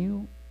family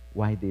knew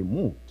why they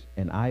moved,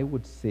 and I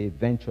would say,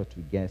 venture to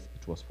guess,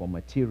 it was for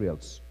material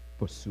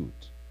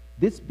pursuit.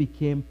 This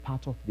became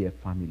part of their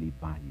family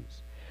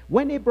values.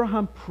 When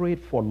Abraham prayed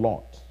for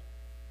Lot,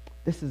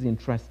 this is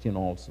interesting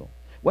also.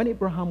 When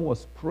Abraham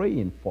was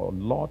praying for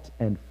Lot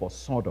and for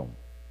Sodom,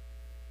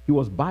 he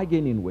was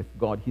bargaining with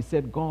God. He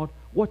said, God,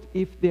 what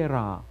if there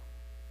are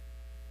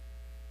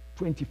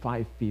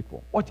 25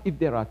 people? What if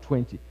there are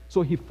 20?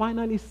 So he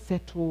finally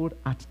settled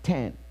at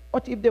 10.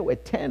 What if there were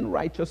 10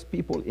 righteous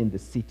people in the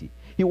city?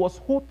 He was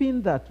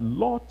hoping that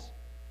Lot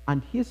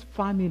and his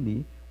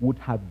family would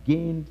have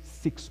gained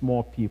 6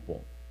 more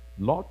people.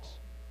 Lot,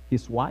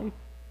 his wife,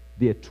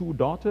 their 2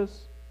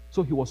 daughters.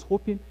 So he was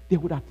hoping there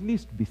would at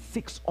least be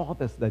 6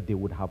 others that they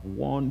would have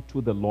won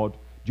to the Lord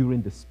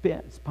during the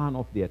span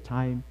of their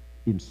time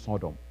in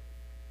Sodom.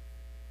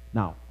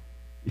 Now,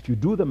 if you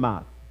do the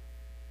math,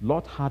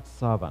 Lot had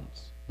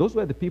servants. Those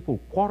were the people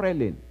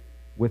quarreling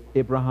with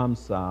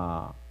Abraham's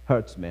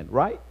herdsmen,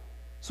 right?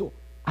 So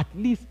at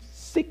least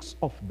 6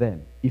 of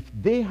them, if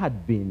they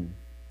had been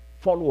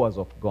followers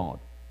of God,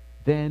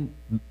 then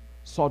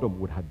Sodom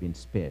would have been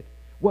spared.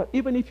 Well,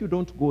 even if you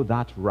don't go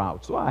that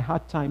route, so I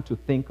had time to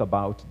think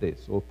about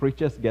this. So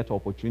preachers get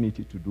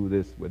opportunity to do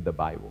this with the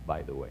Bible,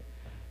 by the way.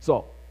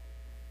 So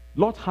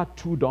Lot had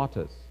 2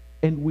 daughters,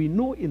 and we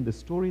know in the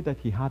story that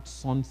he had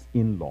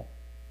sons-in-law.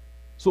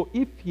 So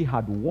if he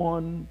had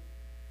won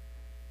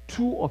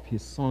 2 of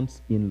his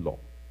sons-in-law,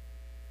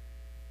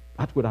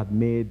 that would have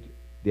made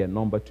their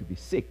number to be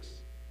 6.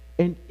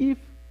 And if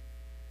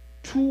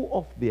 2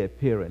 of their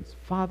parents,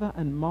 father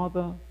and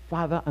mother,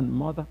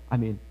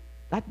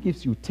 that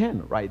gives you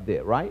 10 right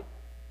there, right?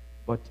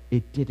 But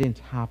it didn't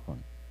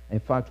happen. In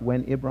fact,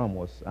 when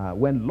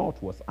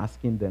Lot was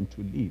asking them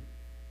to leave,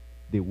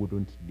 they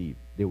wouldn't leave.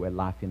 They were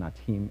laughing at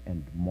him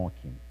and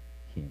mocking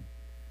him.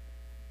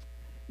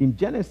 In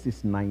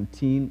Genesis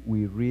 19,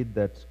 we read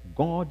that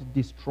God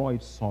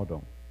destroyed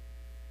Sodom.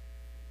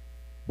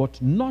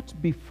 But not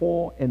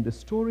before, and the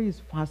story is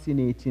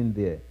fascinating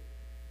there,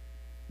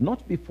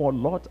 not before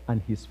Lot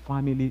and his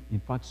family, in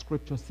fact,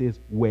 Scripture says,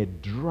 were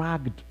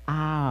dragged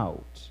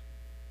out.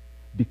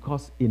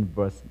 Because in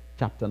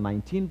chapter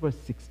 19, verse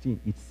 16,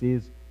 it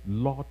says,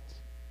 Lot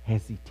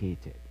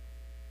hesitated.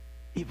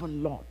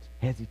 Even Lot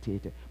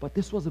hesitated. But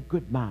this was a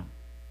good man.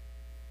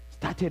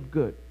 Started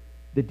good.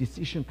 The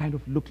decision kind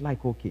of looked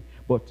like okay.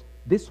 But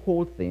this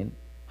whole thing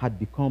had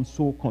become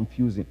so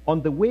confusing.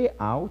 On the way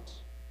out,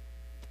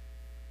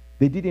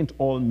 they didn't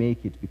all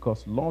make it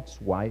because Lot's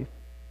wife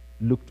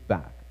looked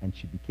back and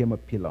she became a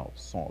pillar of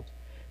salt.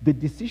 The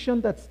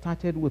decision that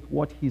started with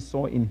what he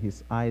saw in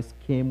his eyes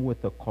came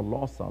with a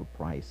colossal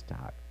price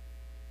tag.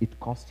 It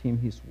cost him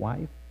his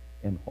wife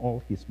and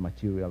all his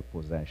material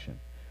possession.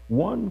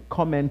 One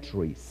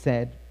commentary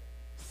said,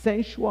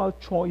 sensual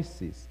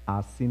choices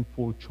are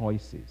sinful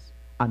choices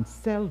and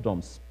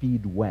seldom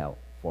speed well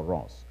for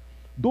us.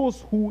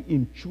 Those who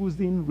in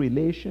choosing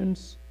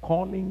relations,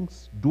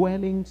 callings,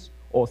 dwellings,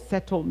 or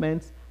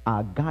settlements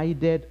are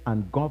guided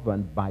and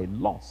governed by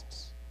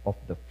lusts of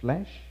the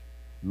flesh,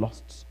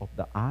 lusts of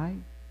the eye,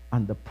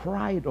 and the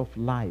pride of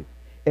life,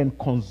 and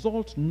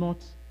consult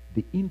not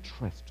the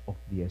interest of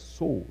their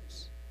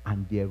souls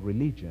and their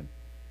religion,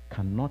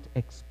 cannot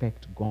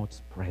expect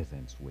God's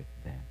presence with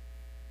them,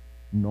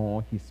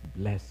 nor his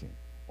blessing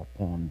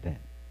upon them.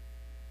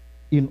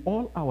 In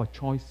all our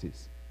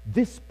choices,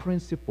 this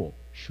principle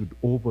should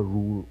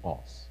overrule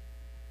us.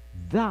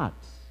 That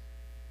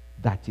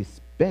is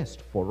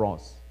best for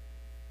us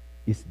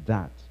is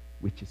that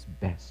which is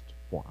best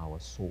for our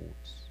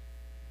souls.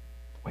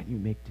 When you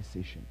make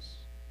decisions,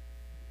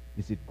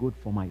 is it good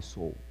for my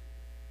soul?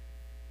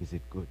 Is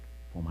it good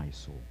for my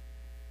soul?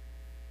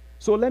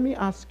 So let me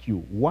ask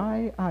you,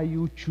 why are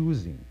you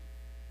choosing?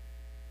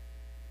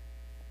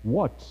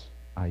 What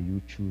are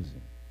you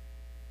choosing?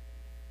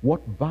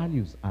 What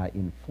values are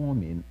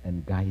informing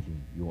and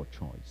guiding your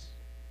choice?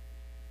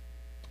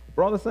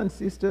 Brothers and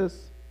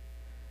sisters,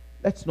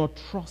 let's not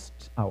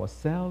trust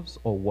ourselves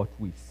or what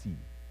we see.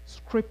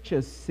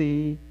 Scriptures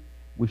say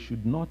we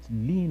should not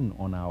lean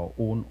on our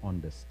own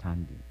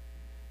understanding.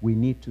 We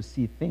need to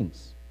see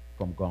things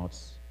from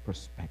God's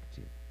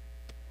perspective.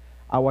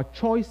 Our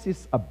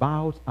choices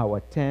about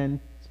our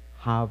tent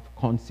have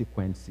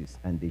consequences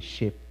and they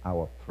shape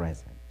our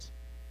present.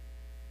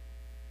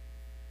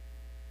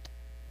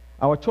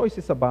 Our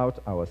choices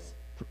about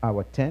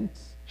our tent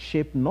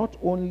shape not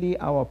only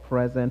our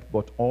present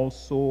but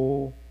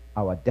also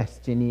our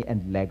destiny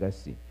and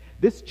legacy.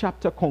 This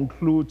chapter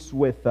concludes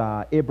with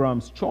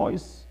Abraham's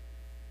choice,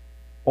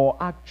 or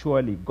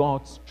actually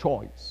God's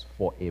choice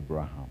for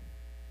Abraham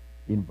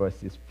in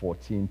verses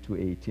 14 to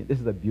 18. This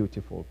is a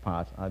beautiful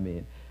part.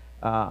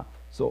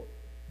 So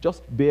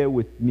just bear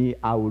with me.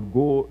 I would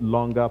go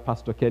longer.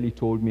 Pastor Kelly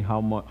told me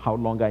how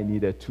long I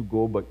needed to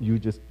go, but you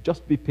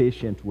just be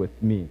patient with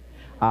me.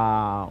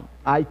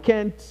 I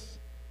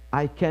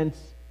can't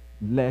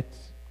let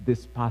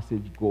this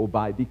passage go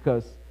by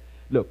because,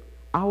 look,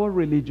 our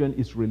religion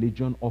is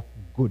religion of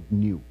good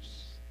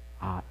news.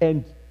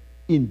 And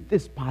in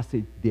this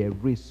passage, there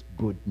is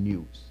good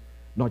news.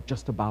 Not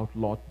just about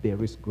Lot,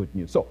 there is good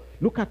news. So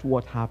look at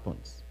what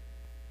happens.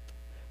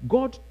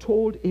 God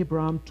told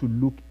Abraham to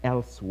look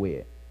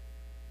elsewhere.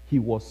 He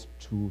was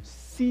to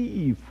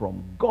see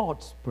from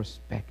God's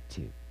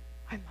perspective.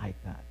 I like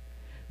that.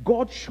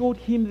 God showed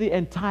him the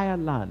entire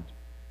land.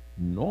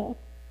 North,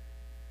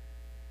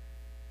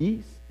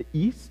 east,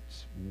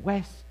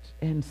 west,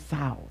 and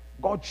south.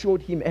 God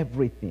showed him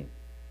everything.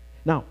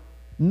 Now,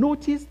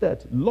 notice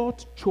that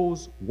Lot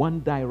chose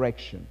one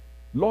direction.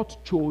 Lot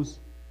chose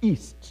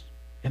east,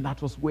 and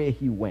that was where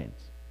he went.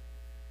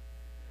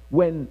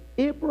 When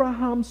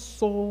Abraham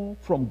saw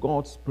from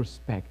God's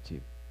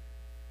perspective,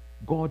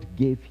 God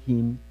gave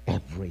him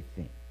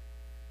everything.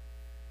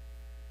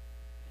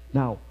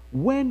 Now,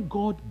 when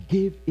God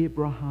gave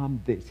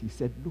Abraham this, he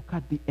said, look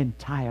at the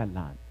entire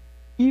land,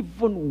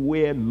 even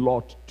where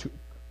Lot took.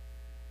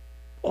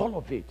 All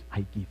of it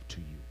I give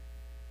to you.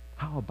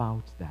 How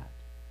about that?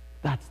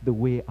 That's the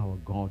way our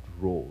God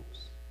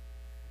rolls.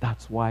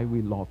 That's why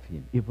we love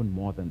him, even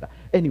more than that.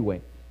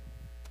 Anyway,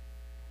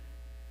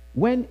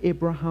 when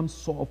Abraham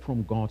saw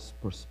from God's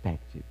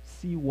perspective,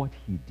 see what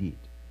he did.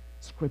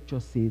 Scripture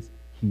says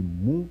he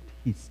moved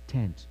his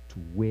tent to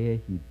where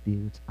he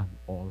built an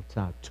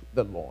altar to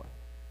the Lord.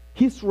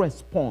 His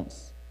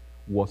response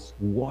was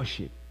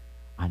worship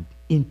and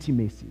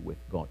intimacy with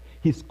God.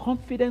 His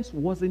confidence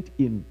wasn't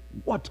in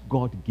what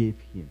God gave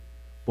him,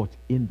 but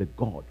in the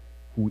God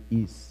who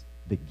is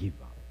the giver.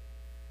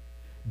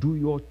 Do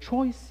your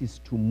choices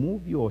to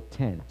move your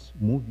tent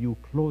move you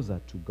closer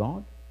to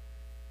God,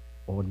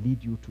 or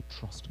lead you to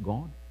trust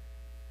God,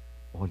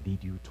 or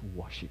lead you to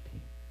worship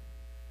him?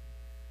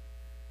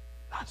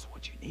 That's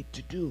what you need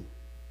to do.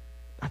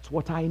 That's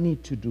what I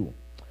need to do.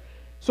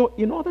 So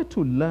in order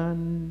to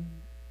learn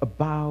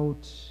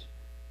about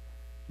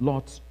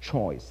Lot's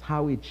choice,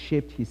 how it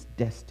shaped his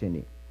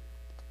destiny,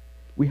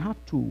 we have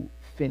to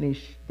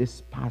finish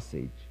this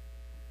passage,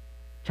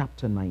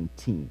 chapter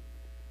 19.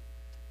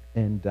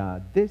 And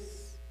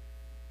this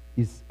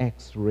is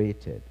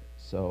X-rated.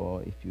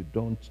 So if you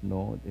don't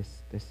know,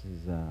 this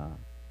is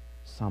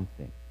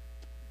something.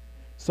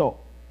 So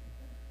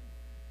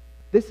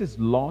this is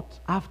Lot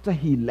after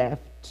he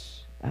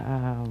left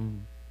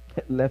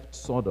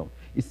Sodom.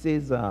 It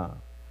says,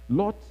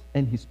 Lot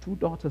and his 2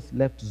 daughters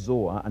left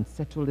Zoar and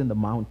settled in the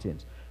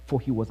mountains,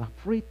 for he was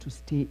afraid to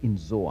stay in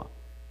Zoar.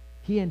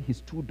 He and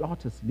his 2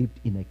 daughters lived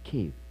in a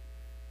cave.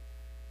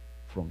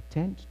 from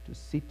tent to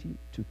city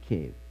to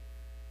cave.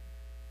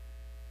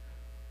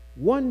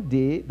 One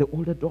day, the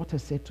older daughter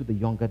said to the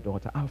younger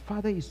daughter, "Our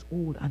father is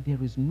old, and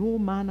there is no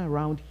man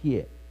around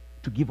here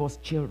to give us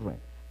children,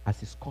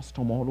 as is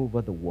custom all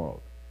over the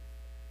world.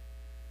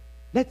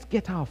 Let's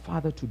get our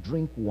father to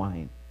drink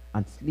wine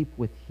and sleep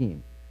with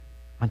him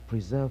and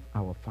preserve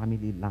our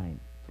family line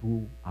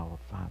through our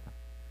father."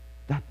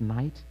 That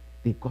night,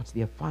 they got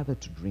their father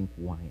to drink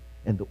wine,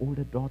 and the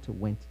older daughter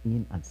went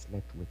in and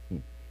slept with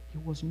him. He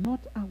was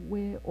not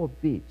aware of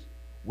it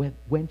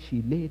when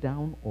she lay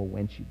down or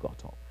when she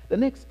got up. The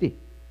next day,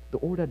 the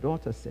older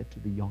daughter said to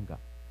the younger,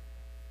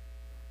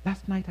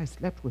 "Last night I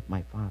slept with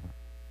my father.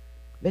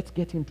 Let's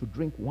get him to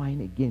drink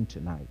wine again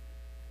tonight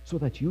so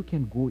that you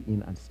can go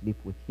in and sleep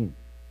with him,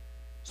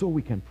 so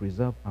we can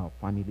preserve our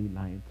family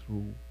line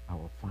through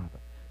our father."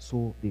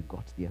 So they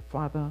got their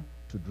father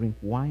to drink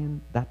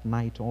wine that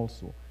night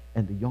also,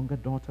 and the younger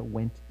daughter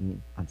went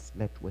in and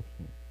slept with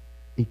him.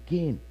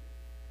 Again,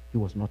 he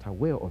was not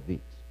aware of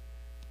it.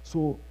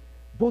 So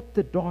both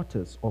the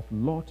daughters of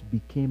Lot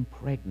became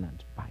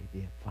pregnant by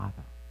their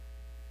father.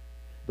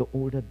 The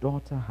older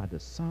daughter had a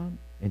son,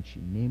 and she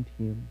named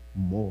him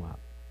Moab.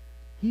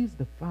 He is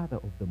the father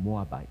of the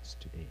Moabites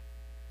today.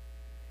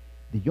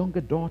 The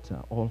younger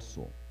daughter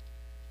also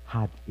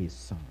had a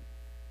son.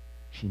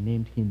 She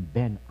named him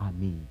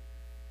Ben-Ami.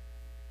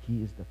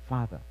 He is the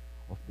father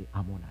of the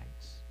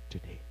Ammonites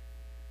today.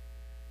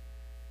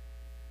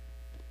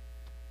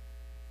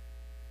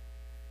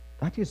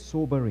 That is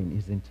sobering,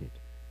 isn't it?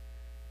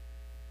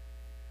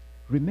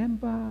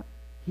 Remember,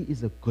 he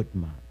is a good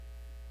man,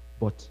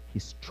 but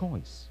his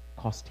choice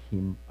cost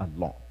him a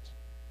lot.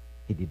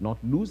 He did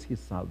not lose his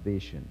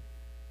salvation,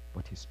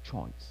 but his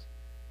choice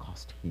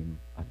cost him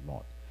a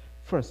lot.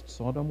 First,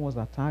 Sodom was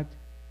attacked.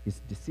 His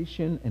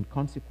decision and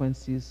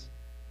consequences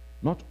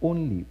not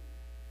only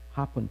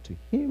happened to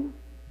him,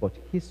 but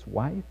his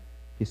wife,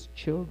 his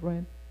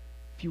children,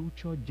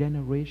 future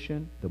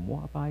generation, the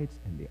Moabites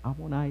and the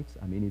Ammonites.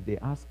 I mean, if they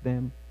ask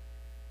them,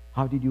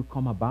 "How did you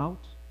come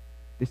about?"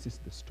 This is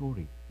the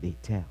story they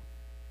tell.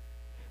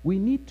 We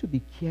need to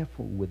be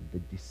careful with the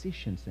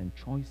decisions and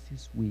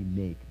choices we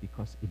make,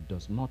 because it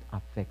does not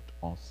affect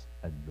us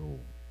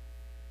alone.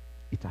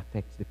 It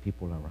affects the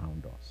people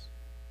around us.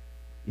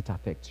 It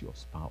affects your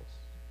spouse.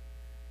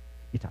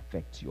 It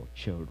affects your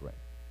children.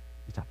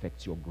 It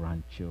affects your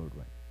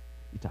grandchildren.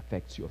 It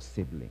affects your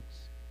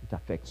siblings. It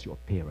affects your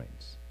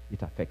parents.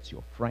 It affects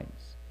your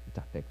friends. It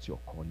affects your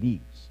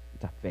colleagues.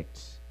 It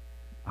affects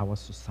our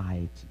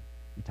society.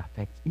 It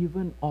affects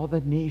even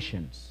other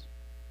nations.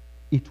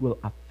 It will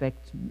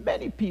affect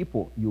many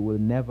people you will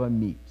never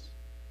meet.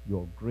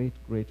 Your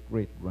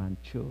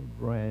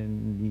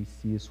great-great-great-grandchildren,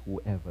 nieces,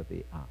 whoever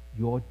they are.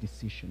 Your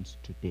decisions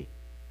today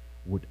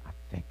would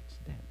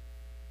affect them.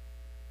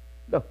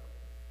 Look,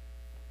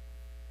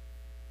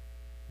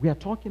 we are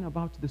talking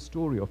about the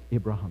story of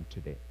Abraham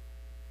today.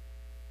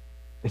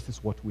 This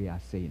is what we are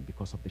saying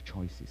because of the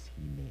choices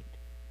he made.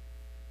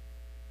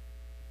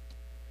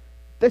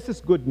 This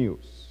is good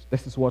news.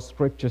 This is what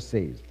Scripture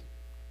says.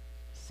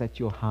 Set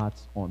your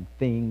hearts on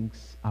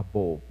things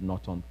above,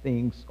 not on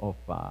things of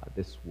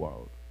this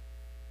world.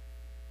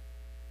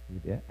 Are we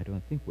there? I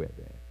don't think we're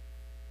there.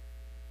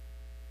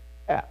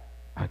 Yeah.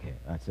 Okay,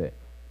 that's it.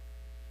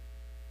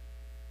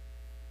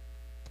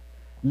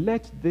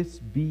 Let this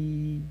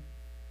be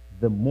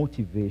the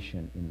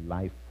motivation in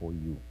life for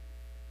you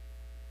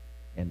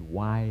and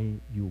why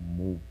you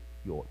move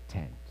your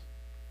tent.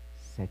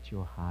 Set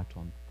your heart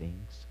on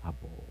things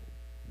above,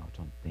 not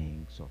on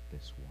things of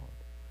this world.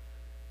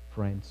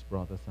 Friends,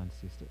 brothers and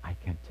sisters, I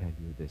can't tell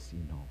you this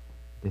enough.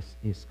 This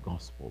is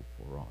gospel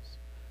for us.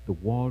 The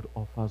world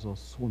offers us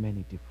so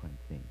many different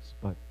things,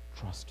 but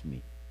trust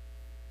me,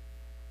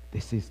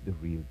 this is the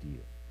real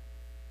deal.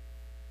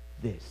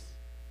 This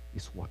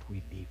is what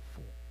we live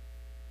for.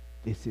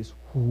 This is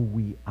who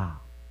we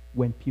are.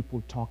 When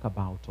people talk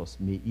about us,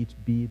 may it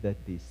be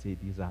that they say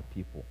these are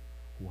people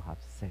who have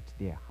set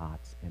their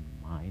hearts and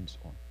minds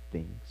on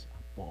things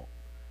above,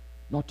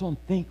 not on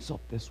things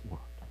of this world.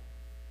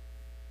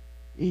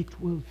 It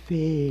will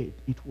fade.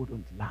 It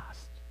wouldn't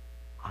last.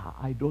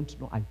 I don't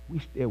know. I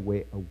wish there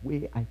were a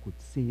way I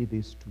could say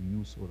this to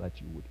you so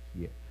that you would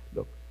hear.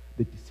 Look,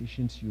 the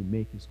decisions you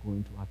make is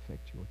going to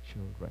affect your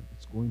children.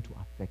 It's going to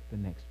affect the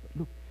next. But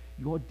look,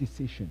 your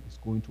decision is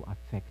going to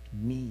affect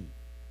me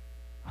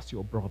as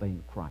your brother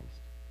in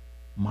Christ.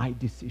 My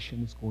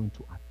decision is going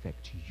to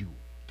affect you.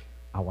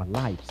 Our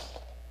lives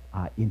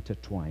are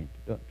intertwined.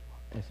 Don't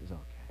worry. This is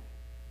okay.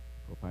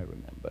 Hope I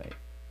remember it.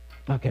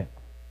 Okay.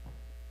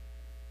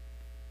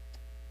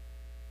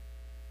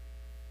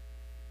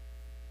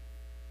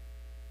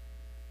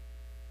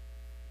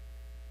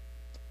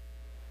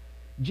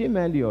 Jim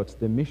Elliot,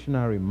 the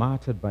missionary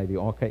martyred by the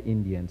Auca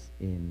Indians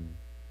in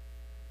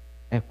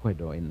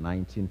Ecuador in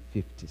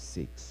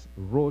 1956,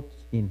 wrote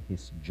in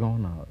his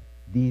journal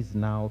these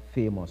now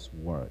famous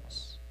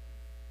words.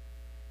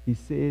 He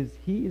says,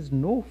 "He is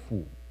no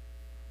fool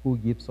who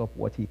gives up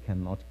what he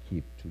cannot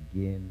keep to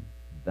gain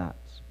that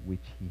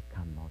which he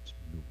cannot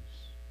lose."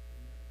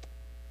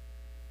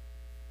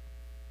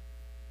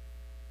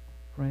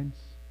 friends,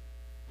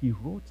 he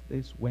wrote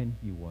this when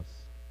he was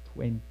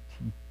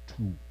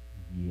 22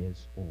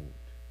 years old.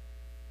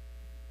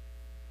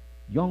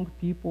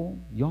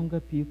 Younger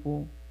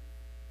people,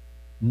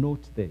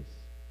 note this.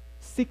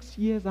 6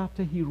 years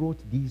after he wrote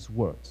these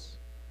words,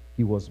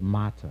 he was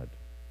martyred.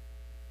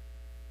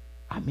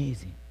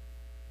 Amazing.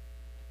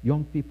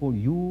 Young people,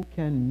 you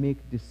can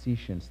make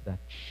decisions that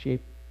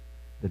shape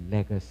the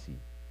legacy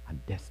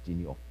and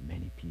destiny of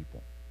many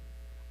people.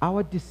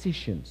 Our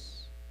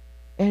decisions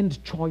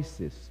and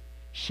choices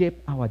shape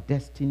our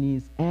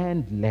destinies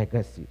and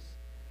legacies.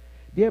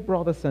 Dear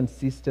brothers and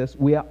sisters,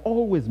 we are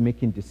always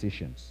making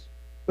decisions.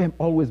 We're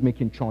always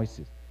making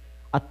choices.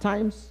 At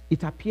times,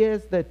 it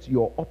appears that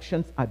your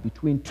options are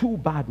between two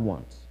bad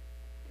ones.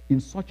 In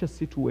such a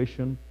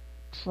situation,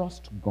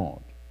 trust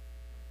God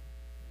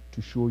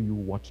to show you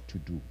what to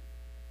do.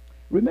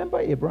 Remember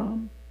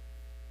Abraham?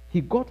 He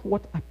got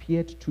what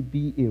appeared to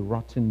be a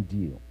rotten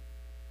deal,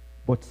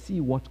 but see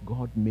what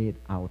God made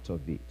out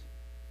of it.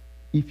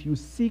 If you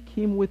seek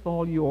him with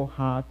all your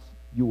heart,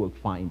 you will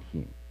find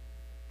him.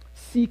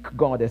 Seek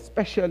God,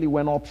 especially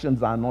when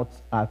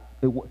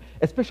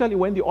especially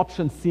when the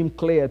options seem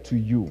clear to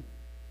you,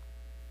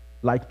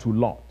 like to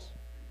Lot.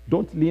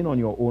 Don't lean on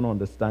your own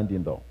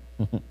understanding, though.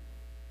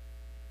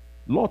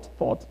 Lot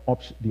thought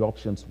the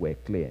options were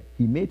clear.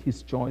 He made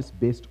his choice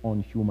based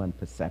on human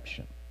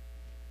perception.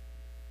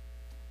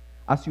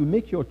 As you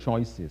make your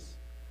choices,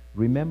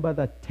 remember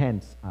that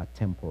tents are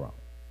temporal.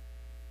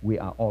 We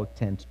are all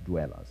tent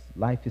dwellers.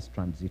 Life is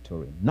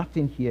transitory.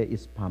 Nothing here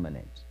is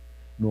permanent.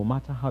 No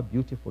matter how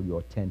beautiful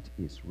your tent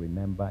is,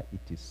 remember it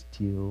is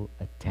still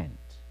a tent.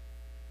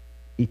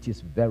 It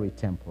is very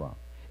temporal.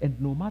 And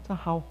no matter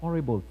how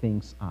horrible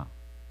things are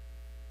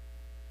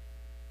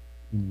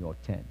in your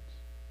tent,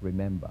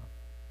 remember,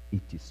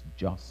 it is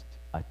just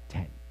a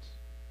tent.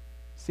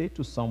 Say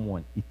to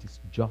someone, it is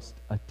just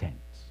a tent.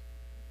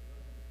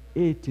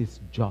 It is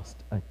just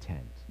a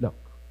tent. Look,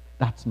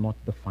 that's not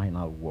the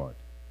final word.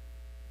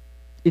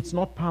 It's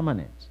not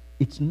permanent.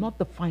 It's not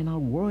the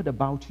final word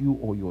about you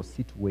or your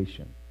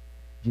situation.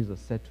 Jesus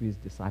said to his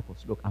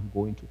disciples, look, I'm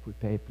going to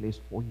prepare a place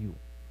for you.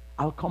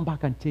 I'll come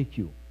back and take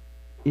you.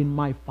 In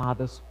my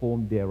Father's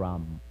home, there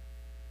are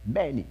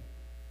many,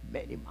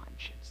 many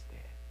mansions there.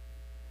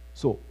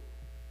 So,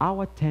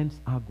 our tents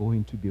are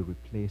going to be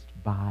replaced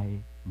by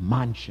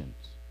mansions.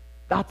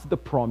 That's the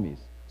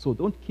promise. So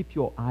don't keep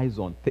your eyes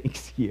on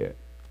things here.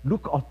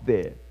 Look up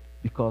there,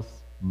 because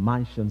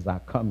mansions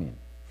are coming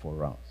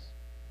for us.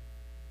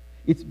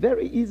 It's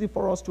very easy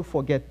for us to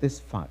forget this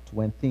fact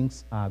when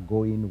things are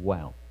going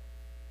well.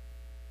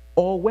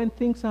 Or when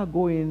things are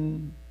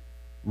going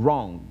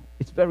wrong,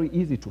 it's very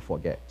easy to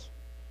forget.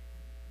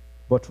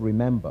 But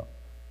remember,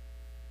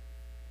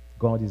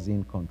 God is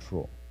in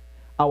control.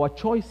 Our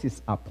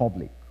choices are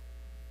public.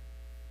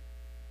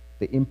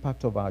 The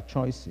impact of our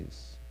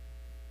choices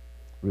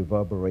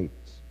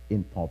reverberates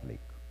in public.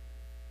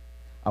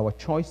 Our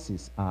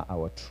choices are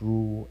our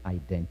true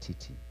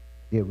identity.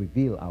 They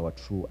reveal our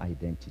true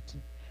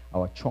identity.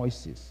 Our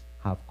choices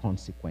have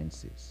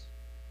consequences.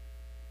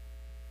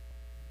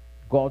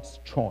 God's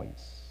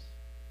choice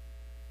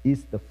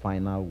is the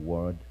final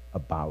word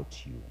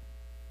about you.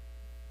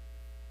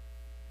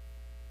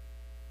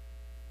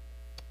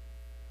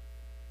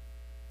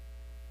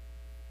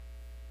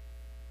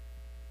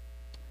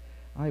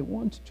 I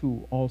want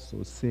to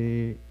also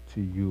say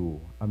to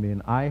you,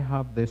 I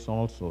have this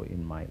also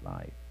in my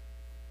life.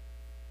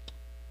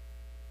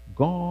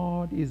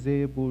 God is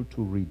able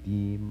to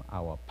redeem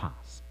our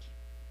past.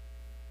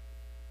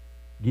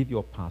 Give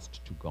your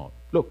past to God.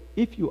 Look,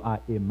 if you are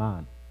a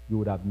man, you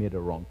would have made a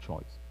wrong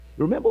choice.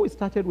 Remember we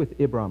started with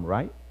Abraham,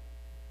 right?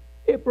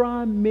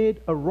 Abraham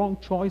made a wrong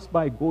choice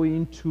by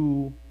going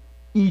to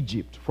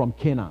Egypt from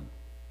Canaan.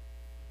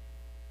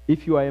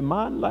 If you are a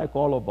man like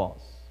all of us,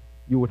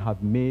 you would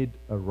have made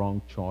a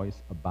wrong choice,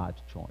 a bad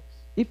choice.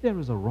 If there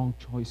is a wrong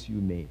choice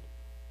you made,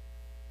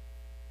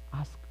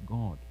 ask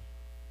God.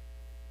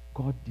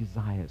 God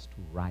desires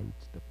to right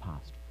the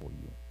past for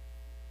you.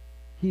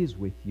 He is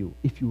with you.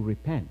 If you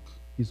repent,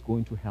 he's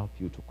going to help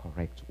you to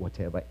correct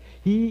whatever.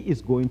 He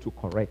is going to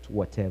correct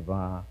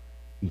whatever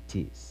it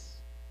is.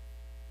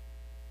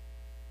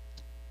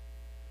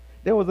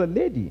 There was a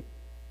lady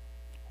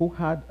who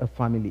had a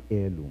family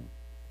heirloom,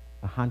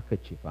 a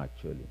handkerchief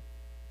actually,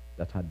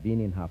 that had been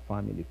in her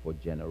family for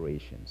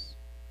generations.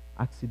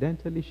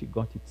 Accidentally, she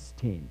got it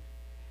stained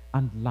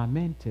and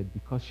lamented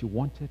because she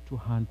wanted to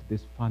hand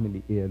this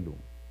family heirloom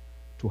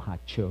to her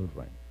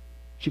children.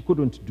 She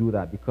couldn't do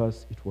that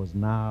because it was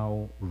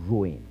now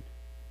ruined.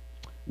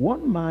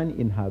 One man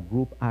in her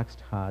group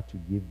asked her to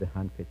give the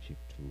handkerchief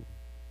to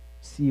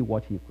see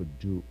what he could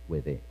do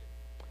with it.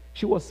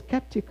 She was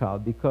skeptical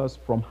because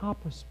from her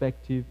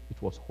perspective, it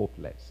was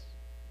hopeless.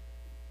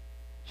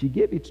 She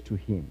gave it to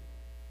him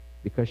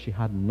because she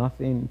had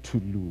nothing to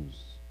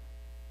lose.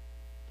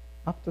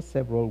 After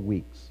several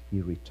weeks,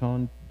 he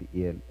returned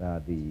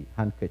the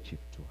handkerchief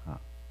to her.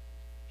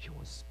 She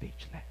was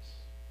speechless.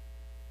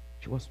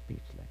 She was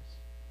speechless.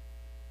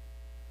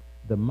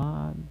 The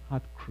man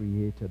had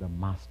created a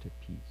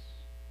masterpiece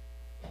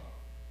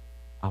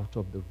out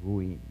of the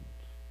ruined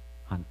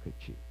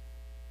handkerchief.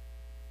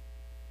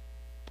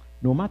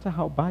 No matter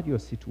how bad your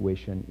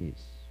situation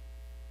is,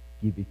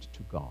 give it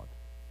to God.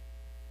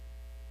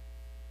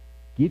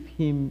 Give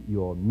him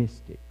your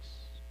mistakes.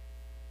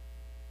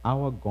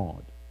 Our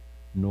God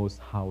knows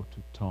how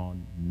to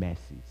turn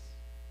messes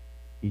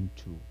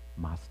into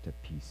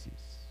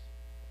masterpieces.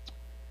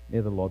 May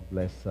the Lord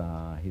bless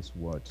his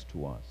words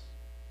to us.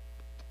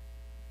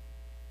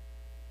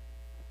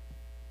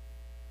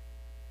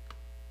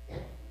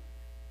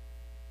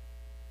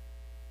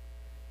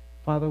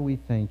 Father, we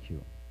thank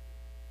you.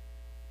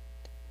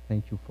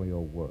 Thank you for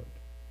your word.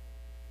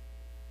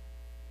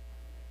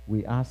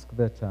 We ask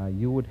that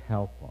you would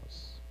help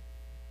us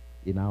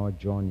in our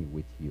journey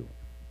with you.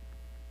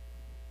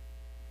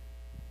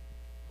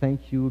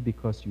 Thank you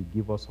because you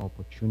give us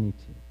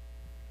opportunity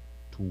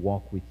to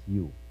walk with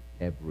you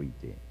every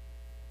day.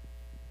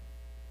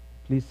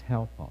 Please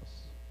help us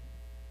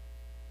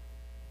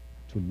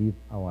to live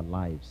our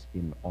lives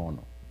in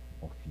honor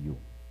of you.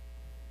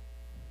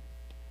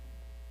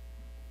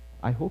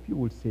 I hope you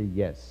will say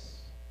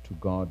yes to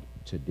God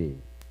today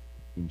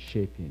in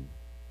shaping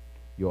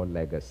your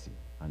legacy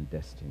and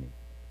destiny.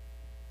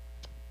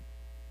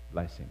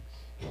 Blessings.